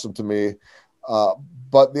they're awesome to me. Uh,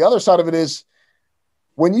 but the other side of it is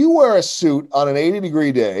when you wear a suit on an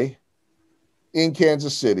 80-degree day in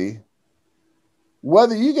Kansas City,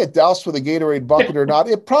 whether you get doused with a Gatorade bucket or not,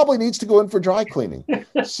 it probably needs to go in for dry cleaning.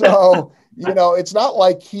 So, it's not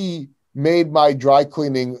like he made my dry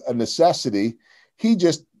cleaning a necessity. He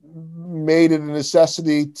just made it a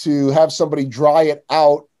necessity to have somebody dry it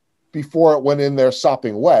out before it went in there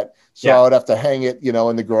sopping wet. So I would have to hang it,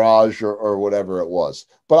 in the garage or whatever it was.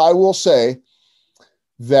 But I will say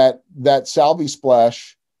that Salvi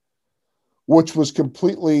splash, which was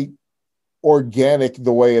completely organic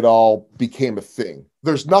the way it all became a thing.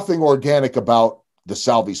 There's nothing organic about the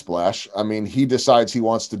Salvi splash. I mean, he decides he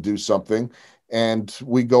wants to do something and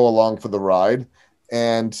we go along for the ride,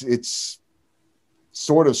 and it's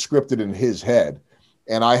sort of scripted in his head.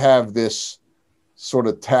 And I have this sort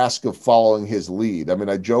of task of following his lead. I mean,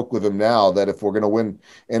 I joke with him now that if we're going to win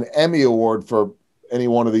an Emmy Award for any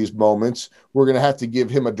one of these moments, we're going to have to give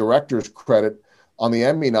him a director's credit on the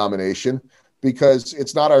Emmy nomination, because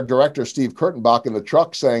it's not our director, Steve Kurtenbach, in the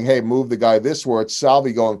truck saying, hey, move the guy this way. It's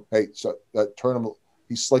Salvi going, hey, so turn him.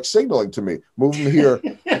 He's like signaling to me, move him here.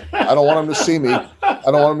 I don't want him to see me. I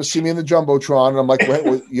don't want him to see me in the Jumbotron. And I'm like,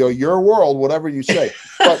 wait, your world, whatever you say.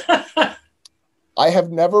 But I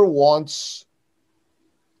have never once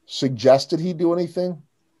suggested he do anything.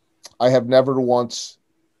 I have never once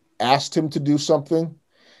asked him to do something.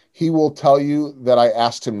 He will tell you that I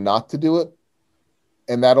asked him not to do it.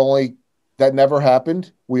 And that never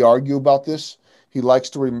happened. We argue about this. He likes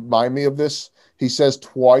to remind me of this. He says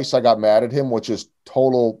twice I got mad at him, which is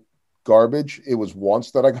total garbage. It was once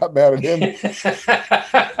that I got mad at him,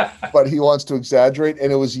 but he wants to exaggerate.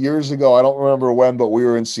 And it was years ago. I don't remember when, but we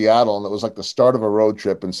were in Seattle and it was like the start of a road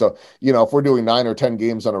trip. And so, if we're doing 9 or 10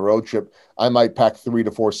 games on a road trip, I might pack 3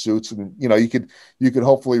 to 4 suits, and, you could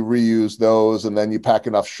hopefully reuse those. And then you pack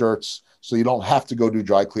enough shirts so you don't have to go do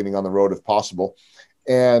dry cleaning on the road if possible.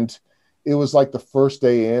 And it was like the first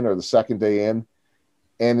day in or the second day in.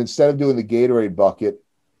 And instead of doing the Gatorade bucket,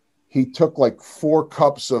 he took like 4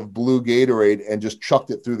 cups of blue Gatorade and just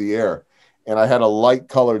chucked it through the air. And I had a light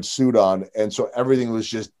colored suit on. And so everything was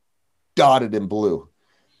just dotted in blue.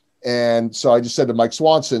 And so I just said to Mike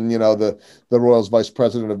Swanson, the Royals vice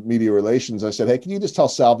president of media relations, I said, hey, can you just tell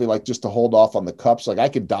Salvi, just to hold off on the cups? I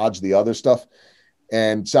could dodge the other stuff.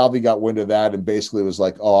 And Salvi got wind of that and basically was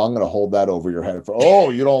like, oh, I'm going to hold that over your head.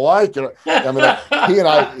 You don't like it. I mean,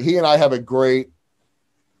 he and I have a great,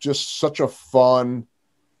 just such a fun,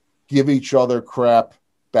 give each other crap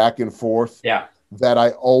back and forth. Yeah. That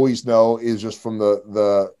I always know is just from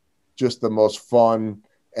the most fun,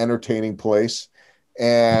 entertaining place.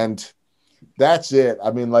 And that's it.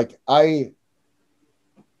 I mean,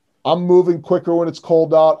 I'm moving quicker when it's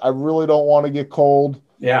cold out. I really don't want to get cold.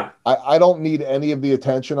 Yeah. I don't need any of the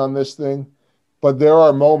attention on this thing, but there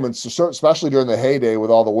are moments, especially during the heyday with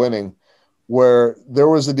all the winning, where there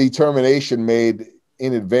was a determination made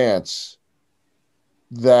in advance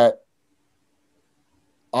that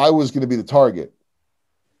I was going to be the target.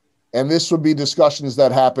 And this would be discussions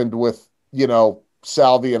that happened with,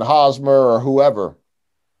 Salvi and Hosmer or whoever,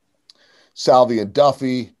 Salvi and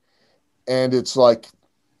Duffy. And it's like,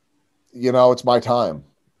 it's my time.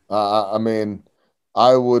 I mean,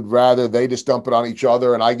 I would rather they just dump it on each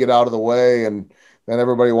other and I get out of the way, and then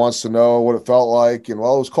everybody wants to know what it felt like. And,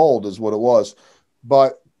 well, it was cold is what it was.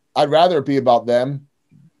 But I'd rather it be about them.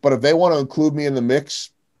 But if they want to include me in the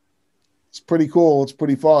mix, it's pretty cool. It's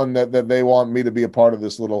pretty fun that they want me to be a part of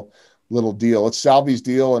this little deal. It's Salvi's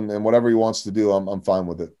deal, and whatever he wants to do, I'm fine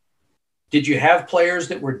with it. Did you have players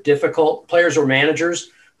that were difficult, players or managers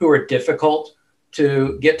who were difficult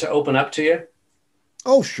to get to open up to you?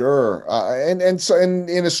 Oh, sure. And so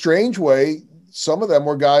in a strange way, some of them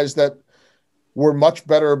were guys that were much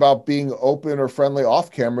better about being open or friendly off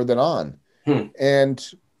camera than on. And,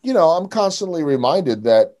 I'm constantly reminded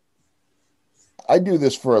that I do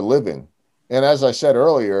this for a living. And as I said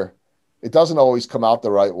earlier, it doesn't always come out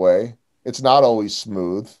the right way. It's not always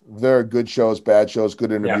smooth. There are good shows, bad shows,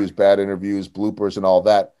 good interviews, bad interviews, bloopers, and all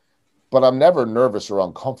that. But I'm never nervous or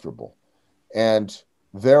uncomfortable. And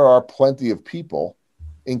there are plenty of people,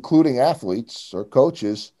 including athletes or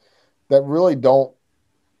coaches, that really don't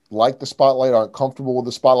like the spotlight, aren't comfortable with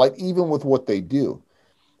the spotlight, even with what they do.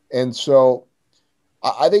 And so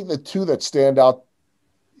I think the two that stand out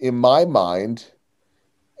in my mind,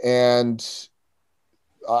 and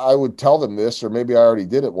I would tell them this, or maybe I already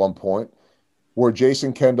did at one point, were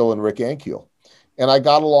Jason Kendall and Rick Ankiel. And I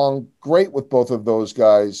got along great with both of those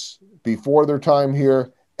guys before their time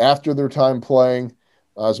here, after their time playing.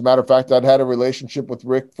 As a matter of fact, I'd had a relationship with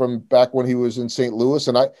Rick from back when he was in St. Louis.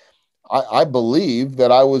 And I believe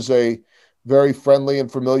that I was a very friendly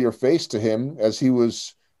and familiar face to him as he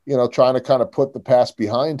was, trying to kind of put the past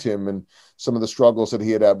behind him and some of the struggles that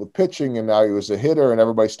he had with pitching. And now he was a hitter and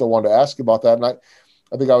everybody still wanted to ask about that. And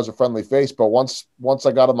I think I was a friendly face, but once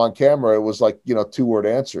I got him on camera, it was like, 2-word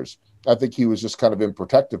answers. I think he was just kind of in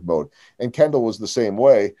protective mode. And Kendall was the same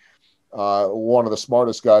way. One of the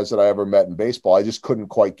smartest guys that I ever met in baseball. I just couldn't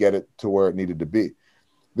quite get it to where it needed to be.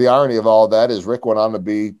 The irony of all of that is Rick went on to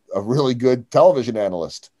be a really good television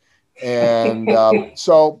analyst. And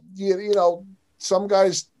so, some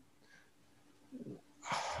guys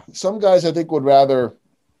I think would rather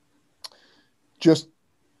just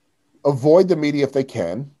avoid the media if they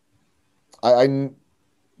can. I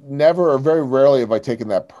never or very rarely have I taken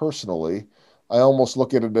that personally. I almost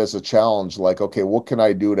look at it as a challenge, like, okay, what can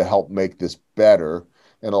I do to help make this better?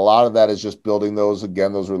 And a lot of that is just building those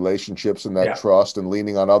relationships and that trust and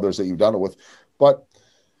leaning on others that you've done it with. But,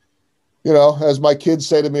 as my kids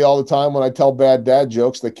say to me all the time when I tell bad dad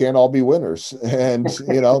jokes, they can't all be winners. And,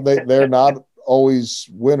 they're not always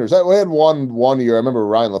winners. I had one year, I remember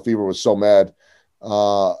Ryan Lefebvre was so mad.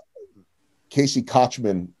 Casey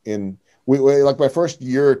Kochman we like my first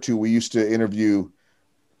year or two, we used to interview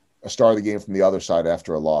a star of the game from the other side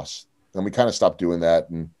after a loss. And we kind of stopped doing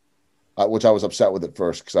that, and which I was upset with at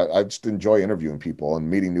first because I just enjoy interviewing people and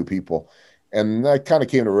meeting new people. And I kind of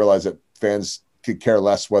came to realize that fans could care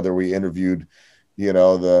less whether we interviewed,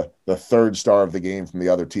 the third star of the game from the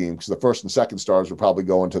other team, because the first and second stars were probably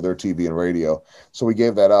going to their TV and radio. So we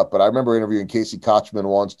gave that up. But I remember interviewing Casey Kochman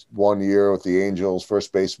one year with the Angels,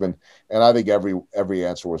 first baseman, and I think every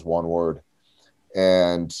answer was one word.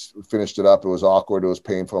 And we finished it up. It was awkward. It was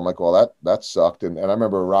painful. I'm like, well, that sucked. And I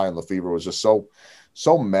remember Ryan Lefebvre was just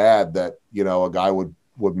so mad that, a guy would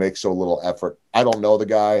make so little effort. I don't know the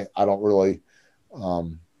guy. I don't really, I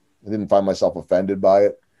didn't find myself offended by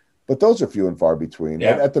it, but those are few and far between.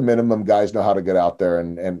 Yeah. At the minimum, guys know how to get out there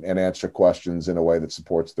and answer questions in a way that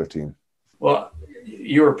supports their team. Well,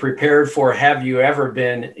 you were prepared for, have you ever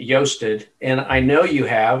been yoasted? And I know you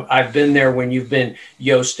have. I've been there when you've been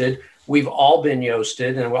yoasted. We've all been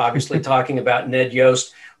yoasted, and we're obviously talking about Ned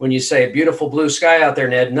Yost. When you say beautiful blue sky out there,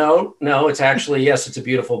 Ned, no, it's actually, yes, it's a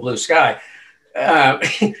beautiful blue sky.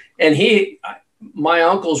 And my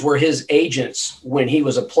uncles were his agents when he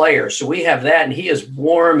was a player. So we have that, and he is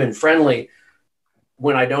warm and friendly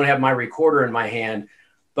when I don't have my recorder in my hand,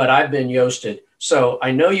 but I've been yoasted. So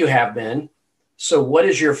I know you have been. So what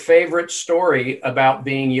is your favorite story about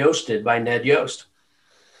being yoasted by Ned Yost?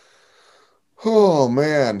 Oh,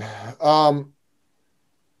 man. I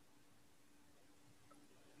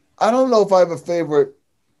don't know if I have a favorite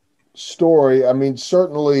story. I mean,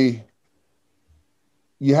 certainly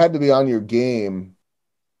you had to be on your game.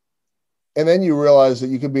 And then you realize that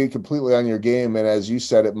you could be completely on your game. And as you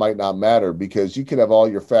said, it might not matter because you could have all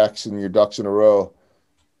your facts and your ducks in a row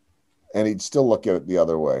and he'd still look at it the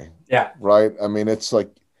other way. Yeah. Right. I mean, it's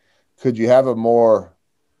like, could you have a more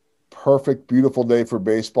perfect, beautiful day for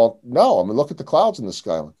baseball? No. I mean, look at the clouds in the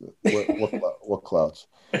sky. What clouds?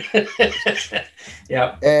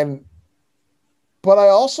 Yeah. But I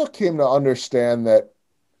also came to understand that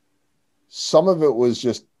some of it was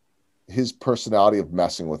just his personality of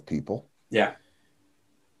messing with people. Yeah.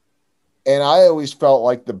 And I always felt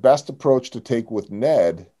like the best approach to take with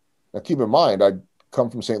Ned, now keep in mind, I'd come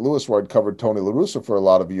from St. Louis where I'd covered Tony La Russa for a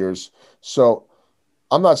lot of years. So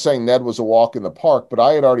I'm not saying Ned was a walk in the park, but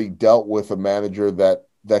I had already dealt with a manager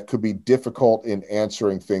that could be difficult in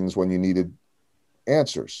answering things when you needed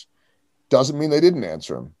answers. Doesn't mean they didn't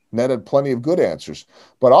answer them. Ned had plenty of good answers,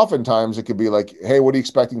 but oftentimes it could be like, hey, what are you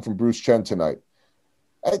expecting from Bruce Chen tonight?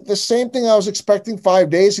 The same thing I was expecting 5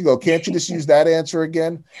 days ago. Can't you just use that answer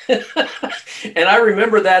again? And I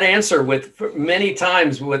remember that answer with many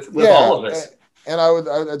times with all of us. And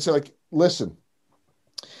I'd say, like, listen,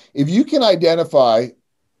 if you can identify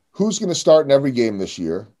who's going to start in every game this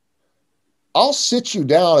year, I'll sit you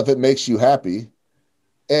down if it makes you happy.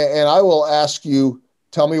 And I will ask you,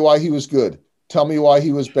 tell me why he was good. Tell me why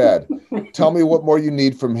he was bad. Tell me what more you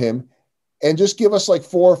need from him. And just give us like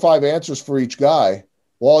 4 or 5 answers for each guy.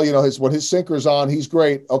 Well, when his sinker's on, he's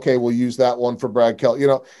great. Okay, we'll use that one for Brad Kelly.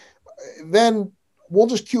 Then we'll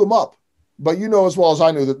just cue him up. But as well as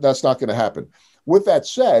I knew that that's not going to happen. With that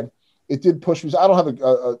said, it did push me. I don't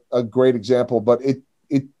have a great example, but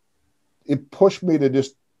it pushed me to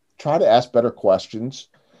just try to ask better questions.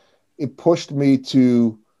 It pushed me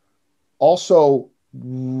to also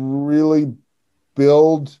really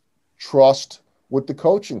build trust with the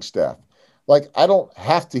coaching staff. Like, I don't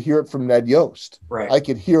have to hear it from Ned Yost. Right. I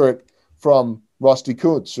could hear it from Rusty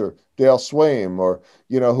Kuntz or Dale Swaim or,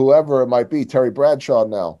 whoever it might be, Terry Bradshaw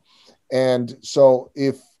now. And so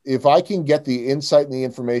if if I can get the insight and the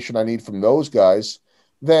information I need from those guys,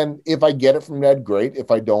 then if I get it from Ned, great.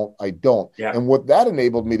 If I don't, I don't. Yeah. And what that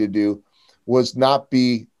enabled me to do was not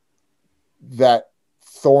be that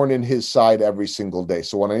thorn in his side every single day.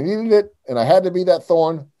 So when I needed it and I had to be that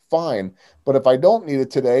thorn, fine. But if I don't need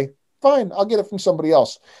it today, fine, I'll get it from somebody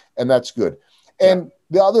else. And that's good. And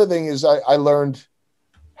the other thing is I learned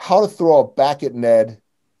how to throw it back at Ned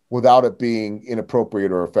without it being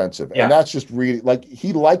inappropriate or offensive. Yeah. And that's just really like,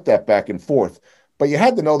 he liked that back and forth, but you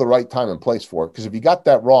had to know the right time and place for it. Because if you got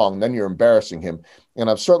that wrong, then you're embarrassing him. And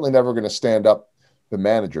I'm certainly never going to stand up the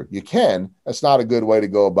manager. You can, that's not a good way to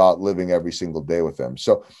go about living every single day with them.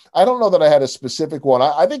 So I don't know that I had a specific one.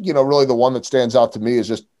 I think, really the one that stands out to me is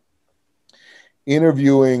just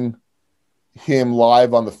interviewing him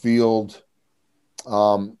live on the field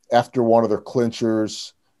after one of their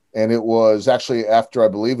clinchers. And it was actually after, I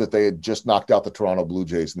believe, that they had just knocked out the Toronto Blue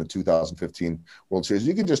Jays in the 2015 World Series.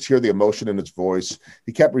 You could just hear the emotion in his voice.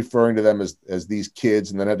 He kept referring to them as these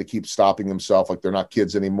kids, and then had to keep stopping himself like they're not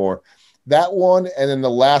kids anymore. That one, and then the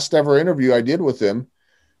last ever interview I did with him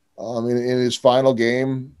in his final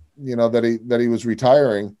game, that he was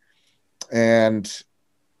retiring. And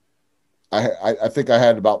I think I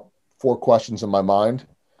had about 4 questions in my mind.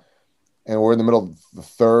 And we're in the middle of the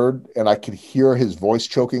third, and I could hear his voice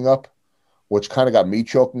choking up, which kind of got me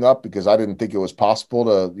choking up because I didn't think it was possible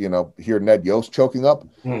to, hear Ned Yost choking up.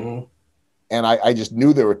 Mm-hmm. And I just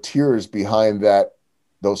knew there were tears behind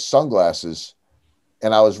those sunglasses.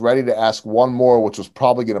 And I was ready to ask one more, which was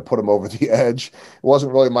probably going to put him over the edge. It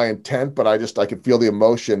wasn't really my intent, but I could feel the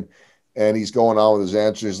emotion. And he's going on with his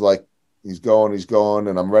answers, like he's going,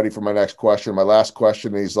 and I'm ready for my next question, my last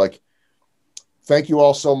question. And he's like, "Thank you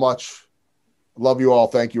all so much. Love you all.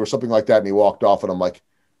 Thank you," or something like that. And he walked off, and I'm like,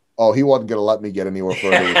 oh, he wasn't going to let me get anywhere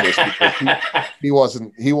further with this because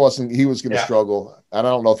he was going to struggle. And I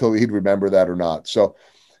don't know if he'd remember that or not. So,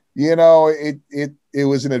 it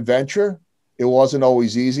was an adventure. It wasn't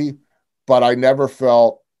always easy, but I never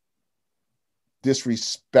felt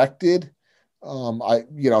disrespected.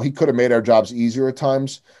 He could have made our jobs easier at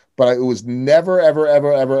times, but it was never, ever,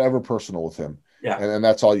 ever, ever, ever personal with him. Yeah. And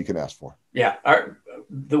that's all you can ask for. Yeah.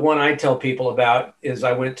 The one I tell people about is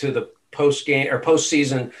I went to the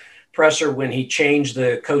postseason presser when he changed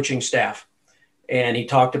the coaching staff, and he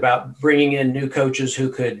talked about bringing in new coaches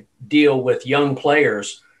who could deal with young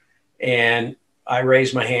players. And I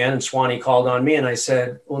raised my hand, and Swanee called on me, and I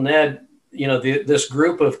said, "Well, Ned, this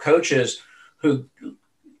group of coaches who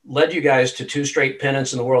led you guys to 2 straight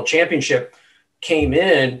pennants in the World Championship came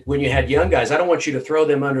in when you had young guys. I don't want you to throw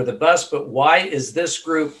them under the bus, but why is this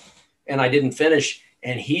group?" And I didn't finish,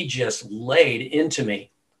 and he just laid into me.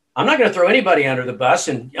 I'm not going to throw anybody under the bus.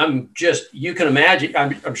 And you can imagine,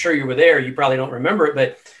 I'm sure you were there. You probably don't remember it,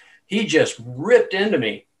 but he just ripped into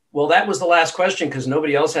me. Well, that was the last question because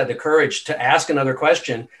nobody else had the courage to ask another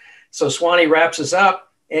question. So Swanee wraps us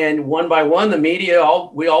up, and one by one, the media,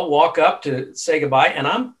 we all walk up to say goodbye. And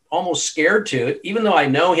I'm almost scared to, even though I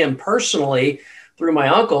know him personally through my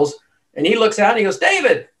uncles. And he looks out and he goes,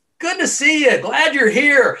 "David, good to see you. Glad you're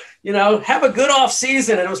here. Have a good off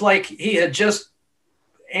season." And it was like he had just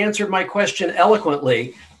answered my question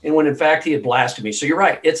eloquently, and when in fact he had blasted me. So you're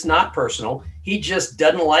right. It's not personal. He just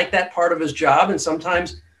doesn't like that part of his job. And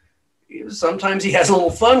sometimes he has a little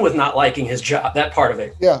fun with not liking his job, that part of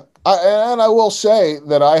it. Yeah. And I will say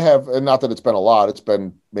that I have, and not that it's been a lot, it's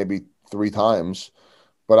been maybe 3 times,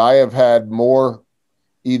 but I have had more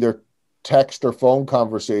either text or phone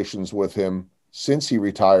conversations with him since he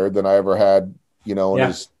retired than I ever had, in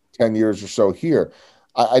his 10 years or so here.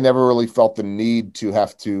 I never really felt the need to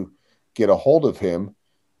have to get a hold of him.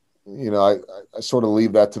 I sort of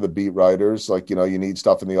leave that to the beat writers. Like, you need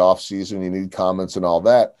stuff in the off season, you need comments and all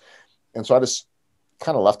that. And so I just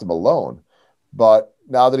kind of left him alone. But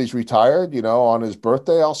now that he's retired, on his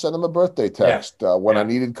birthday, I'll send him a birthday text. When I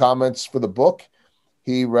needed comments for the book,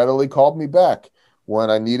 he readily called me back. When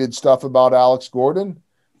I needed stuff about Alex Gordon,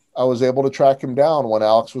 I was able to track him down when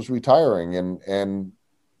Alex was retiring. And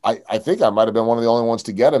I think I might have been one of the only ones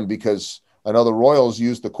to get him, because I know the Royals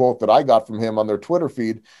used the quote that I got from him on their Twitter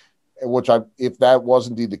feed, which if that was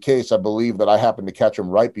indeed the case, I believe that I happened to catch him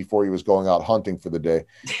right before he was going out hunting for the day.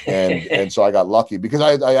 And so I got lucky, because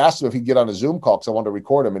I asked him if he'd get on a Zoom call because I wanted to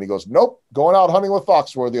record him. And he goes, "Nope, going out hunting with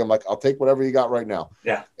Foxworthy." I'm like, "I'll take whatever you got right now."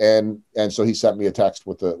 Yeah. And so he sent me a text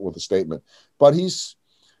with a statement, but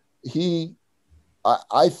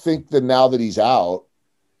I think that now that he's out,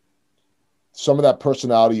 some of that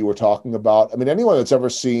personality you were talking about, I mean, anyone that's ever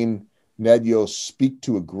seen Ned Yost speak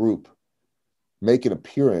to a group, make an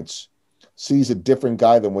appearance, sees a different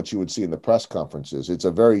guy than what you would see in the press conferences. It's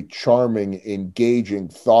a very charming, engaging,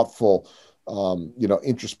 thoughtful,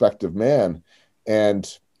 introspective man.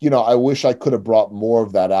 And, I wish I could have brought more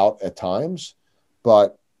of that out at times,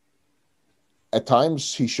 but at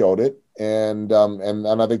times he showed it. And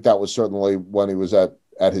I think that was certainly when he was at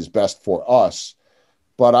his best for us.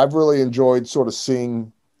 But I've really enjoyed sort of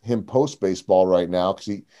seeing him post baseball right now, because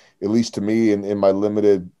he, at least to me, in my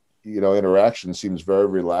limited, interaction, seems very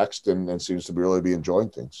relaxed and seems to really be enjoying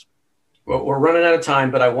things. Well, we're running out of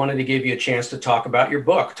time, but I wanted to give you a chance to talk about your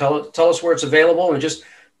book. Tell us where it's available, and just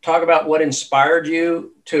talk about what inspired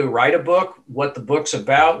you to write a book, what the book's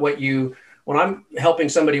about, when I'm helping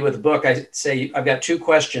somebody with a book, I say, I've got two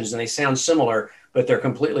questions and they sound similar, but they're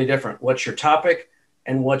completely different. What's your topic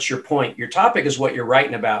and what's your point? Your topic is what you're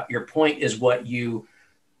writing about. Your point is what you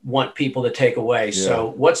want people to take away. Yeah.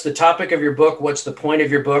 So what's the topic of your book? What's the point of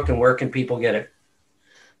your book, and where can people get it?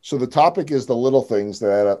 So the topic is the little things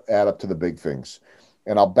that add up to the big things.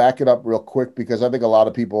 And I'll back it up real quick, because I think a lot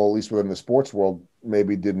of people, at least within the sports world,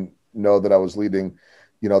 maybe didn't know that I was leading,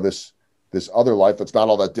 this other life that's not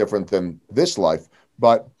all that different than this life.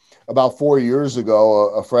 But about 4 years ago,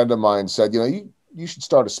 a friend of mine said, you should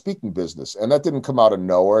start a speaking business. And that didn't come out of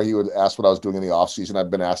nowhere. He would ask what I was doing in the off season. I've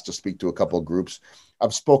been asked to speak to a couple of groups.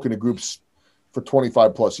 I've spoken to groups for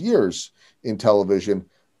 25 plus years in television,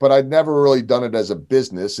 but I'd never really done it as a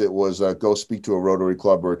business. It was go speak to a Rotary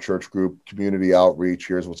Club or a church group, community outreach.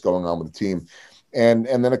 Here's what's going on with the team. And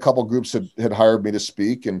then a couple of groups had hired me to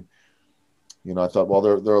speak. And, I thought, well,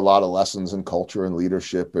 there are a lot of lessons in culture and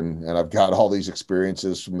leadership. And I've got all these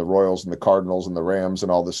experiences from the Royals and the Cardinals and the Rams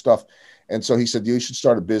and all this stuff. And so he said, you should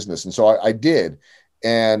start a business. And so I did.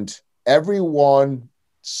 And everyone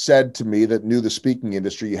said to me that knew the speaking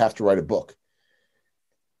industry, you have to write a book.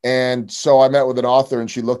 And so I met with an author,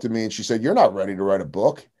 and she looked at me and she said, you're not ready to write a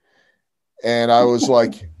book. And I was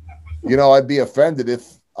like, I'd be offended if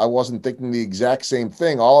I wasn't thinking the exact same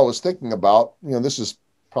thing. All I was thinking about, this is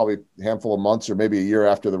probably a handful of months or maybe a year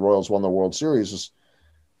after the Royals won the World Series, is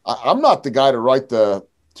I'm not the guy to write the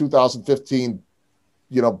 2015,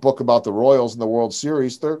 book about the Royals and the World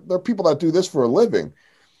Series. There are people that do this for a living.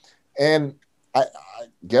 And I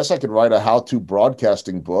guess I could write a how-to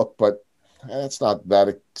broadcasting book, but it's not that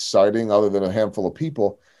exciting other than a handful of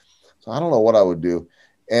people. So I don't know what I would do.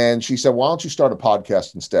 And she said, why don't you start a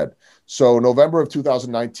podcast instead? So November of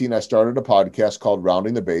 2019, I started a podcast called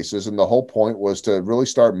Rounding the Bases. And the whole point was to really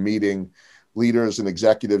start meeting leaders and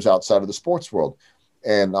executives outside of the sports world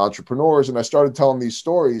and entrepreneurs. And I started telling these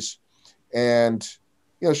stories. And,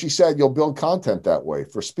 she said, you'll build content that way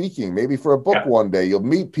for speaking, maybe for a book one day. You'll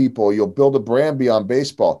meet people. You'll build a brand beyond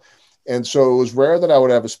baseball. And so it was rare that I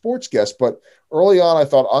would have a sports guest. But early on, I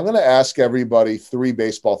thought, I'm going to ask everybody 3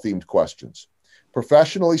 baseball-themed questions.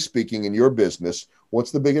 Professionally speaking, in your business,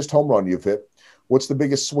 what's the biggest home run you've hit? What's the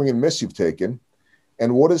biggest swing and miss you've taken?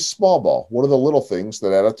 And what is small ball? What are the little things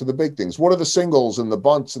that add up to the big things? What are the singles and the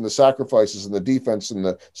bunts and the sacrifices and the defense and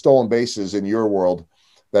the stolen bases in your world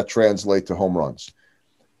that translate to home runs?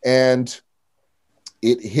 And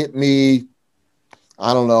it hit me,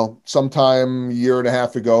 I don't know, sometime a year and a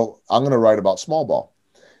half ago, I'm going to write about small ball.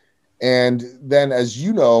 And then, as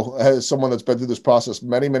you know, as someone that's been through this process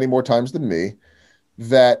many, many more times than me,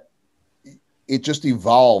 that it just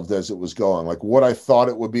evolved as it was going. Like what I thought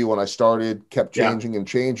it would be when I started kept changing and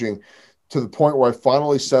changing, to the point where I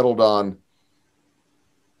finally settled on,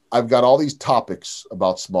 I've got all these topics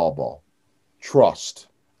about small ball: trust,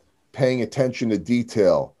 paying attention to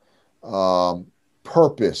detail,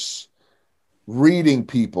 purpose, reading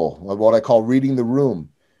people, what I call reading the room.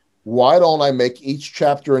 Why don't I make each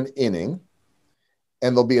chapter an inning,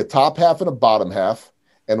 and there'll be a top half and a bottom half,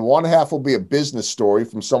 and one half will be a business story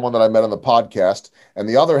from someone that I met on the podcast, and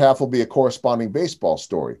the other half will be a corresponding baseball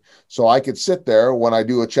story. So I could sit there when I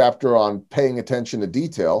do a chapter on paying attention to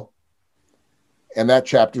detail, and that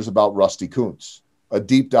chapter is about Rusty Kuntz, a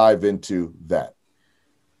deep dive into that.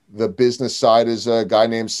 The business side is a guy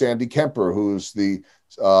named Sandy Kemper, who's the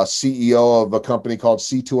CEO of a company called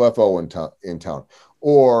C2FO in town.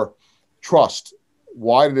 Or trust.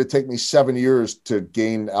 Why did it take me 7 years to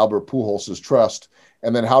gain Albert Pujols' trust?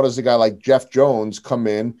 And then how does a guy like Jeff Jones come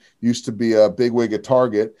in, used to be a bigwig at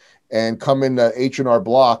Target, and come into H&R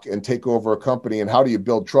Block and take over a company? And how do you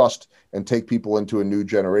build trust and take people into a new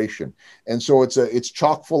generation? And so it's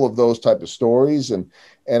chock full of those type of stories. And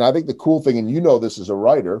I think the cool thing, and this as a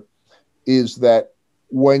writer, is that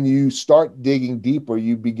when you start digging deeper,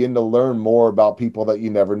 you begin to learn more about people that you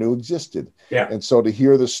never knew existed. Yeah. And so to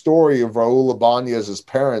hear the story of Raul Ibanez's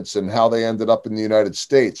parents and how they ended up in the United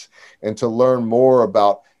States, and to learn more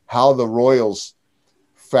about how the Royals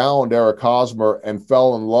found Eric Hosmer and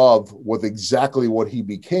fell in love with exactly what he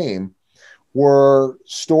became were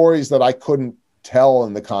stories that I couldn't tell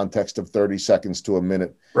in the context of 30 seconds to a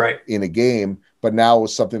minute in a game, but now it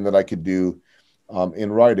was something that I could do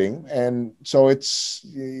in writing. And so it's,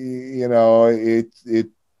 you know, it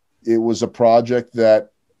was a project that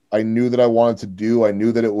I knew that I wanted to do. I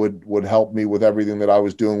knew that it would help me with everything that I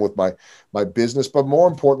was doing with my business. But more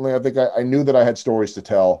importantly, I think I knew that I had stories to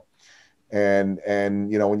tell. And,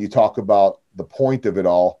 you know, when you talk about the point of it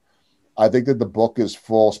all, I think that the book is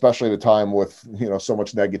full, especially at a time with, you know, so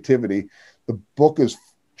much negativity. The book is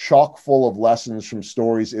chock full of lessons from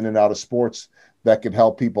stories in and out of sports that can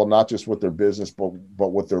help people, not just with their business, but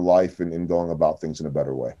with their life and in going about things in a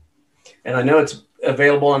better way. And I know it's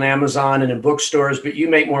available on Amazon and in bookstores, but you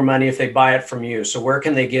make more money if they buy it from you. So where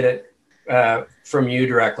can they get it from you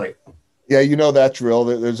directly? Yeah, you know that drill.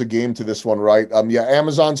 There's a game to this one, right? Yeah,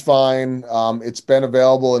 Amazon's fine. It's been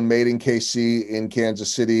available in Made in KC in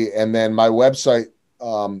Kansas City. And then my website,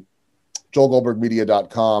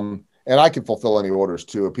 joelgoldbergmedia.com, and I can fulfill any orders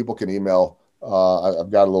too. People can email.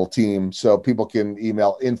 I've got a little team, so people can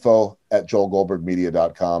email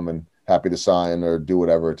info@joelgoldbergmedia.com, and happy to sign or do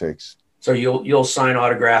whatever it takes. So you'll sign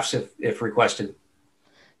autographs if requested.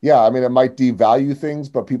 Yeah, I mean, it might devalue things,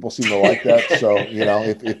 but people seem to like that. So, you know,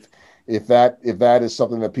 if that is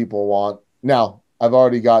something that people want. Now, I've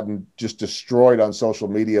already gotten just destroyed on social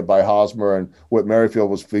media by Hosmer, and Whit Merrifield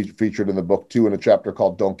was featured in the book too, in a chapter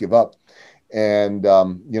called "Don't Give Up." And,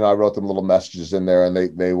 you know, I wrote them little messages in there,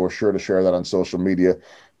 and they were sure to share that on social media,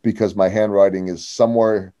 because my handwriting is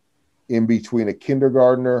somewhere in between a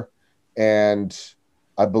kindergartner and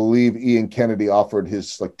I believe Ian Kennedy offered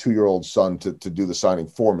his 2-year-old son to do the signing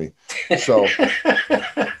for me. So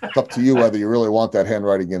it's up to you whether you really want that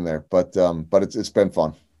handwriting in there, but it's been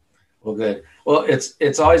fun. Well, good. Well,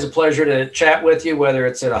 it's always a pleasure to chat with you, whether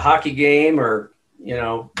it's at a hockey game or, you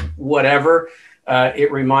know, whatever.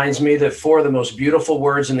 It reminds me that 4 of the most beautiful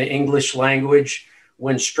words in the English language,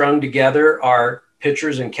 when strung together, are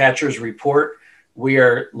pitchers and catchers report. We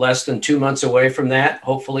are less than 2 months away from that.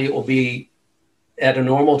 Hopefully it will be at a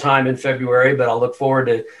normal time in February, but I'll look forward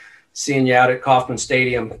to seeing you out at Kauffman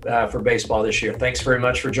Stadium for baseball this year. Thanks very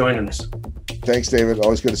much for joining us. Thanks, David.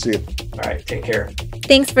 Always good to see you. All right. Take care.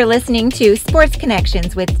 Thanks for listening to Sports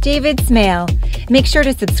Connections with David Smale. Make sure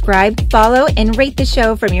to subscribe, follow, and rate the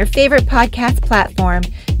show from your favorite podcast platform.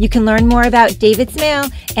 You can learn more about David Smale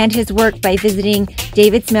and his work by visiting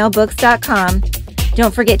davidsmalebooks.com.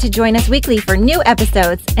 Don't forget to join us weekly for new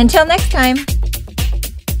episodes. Until next time.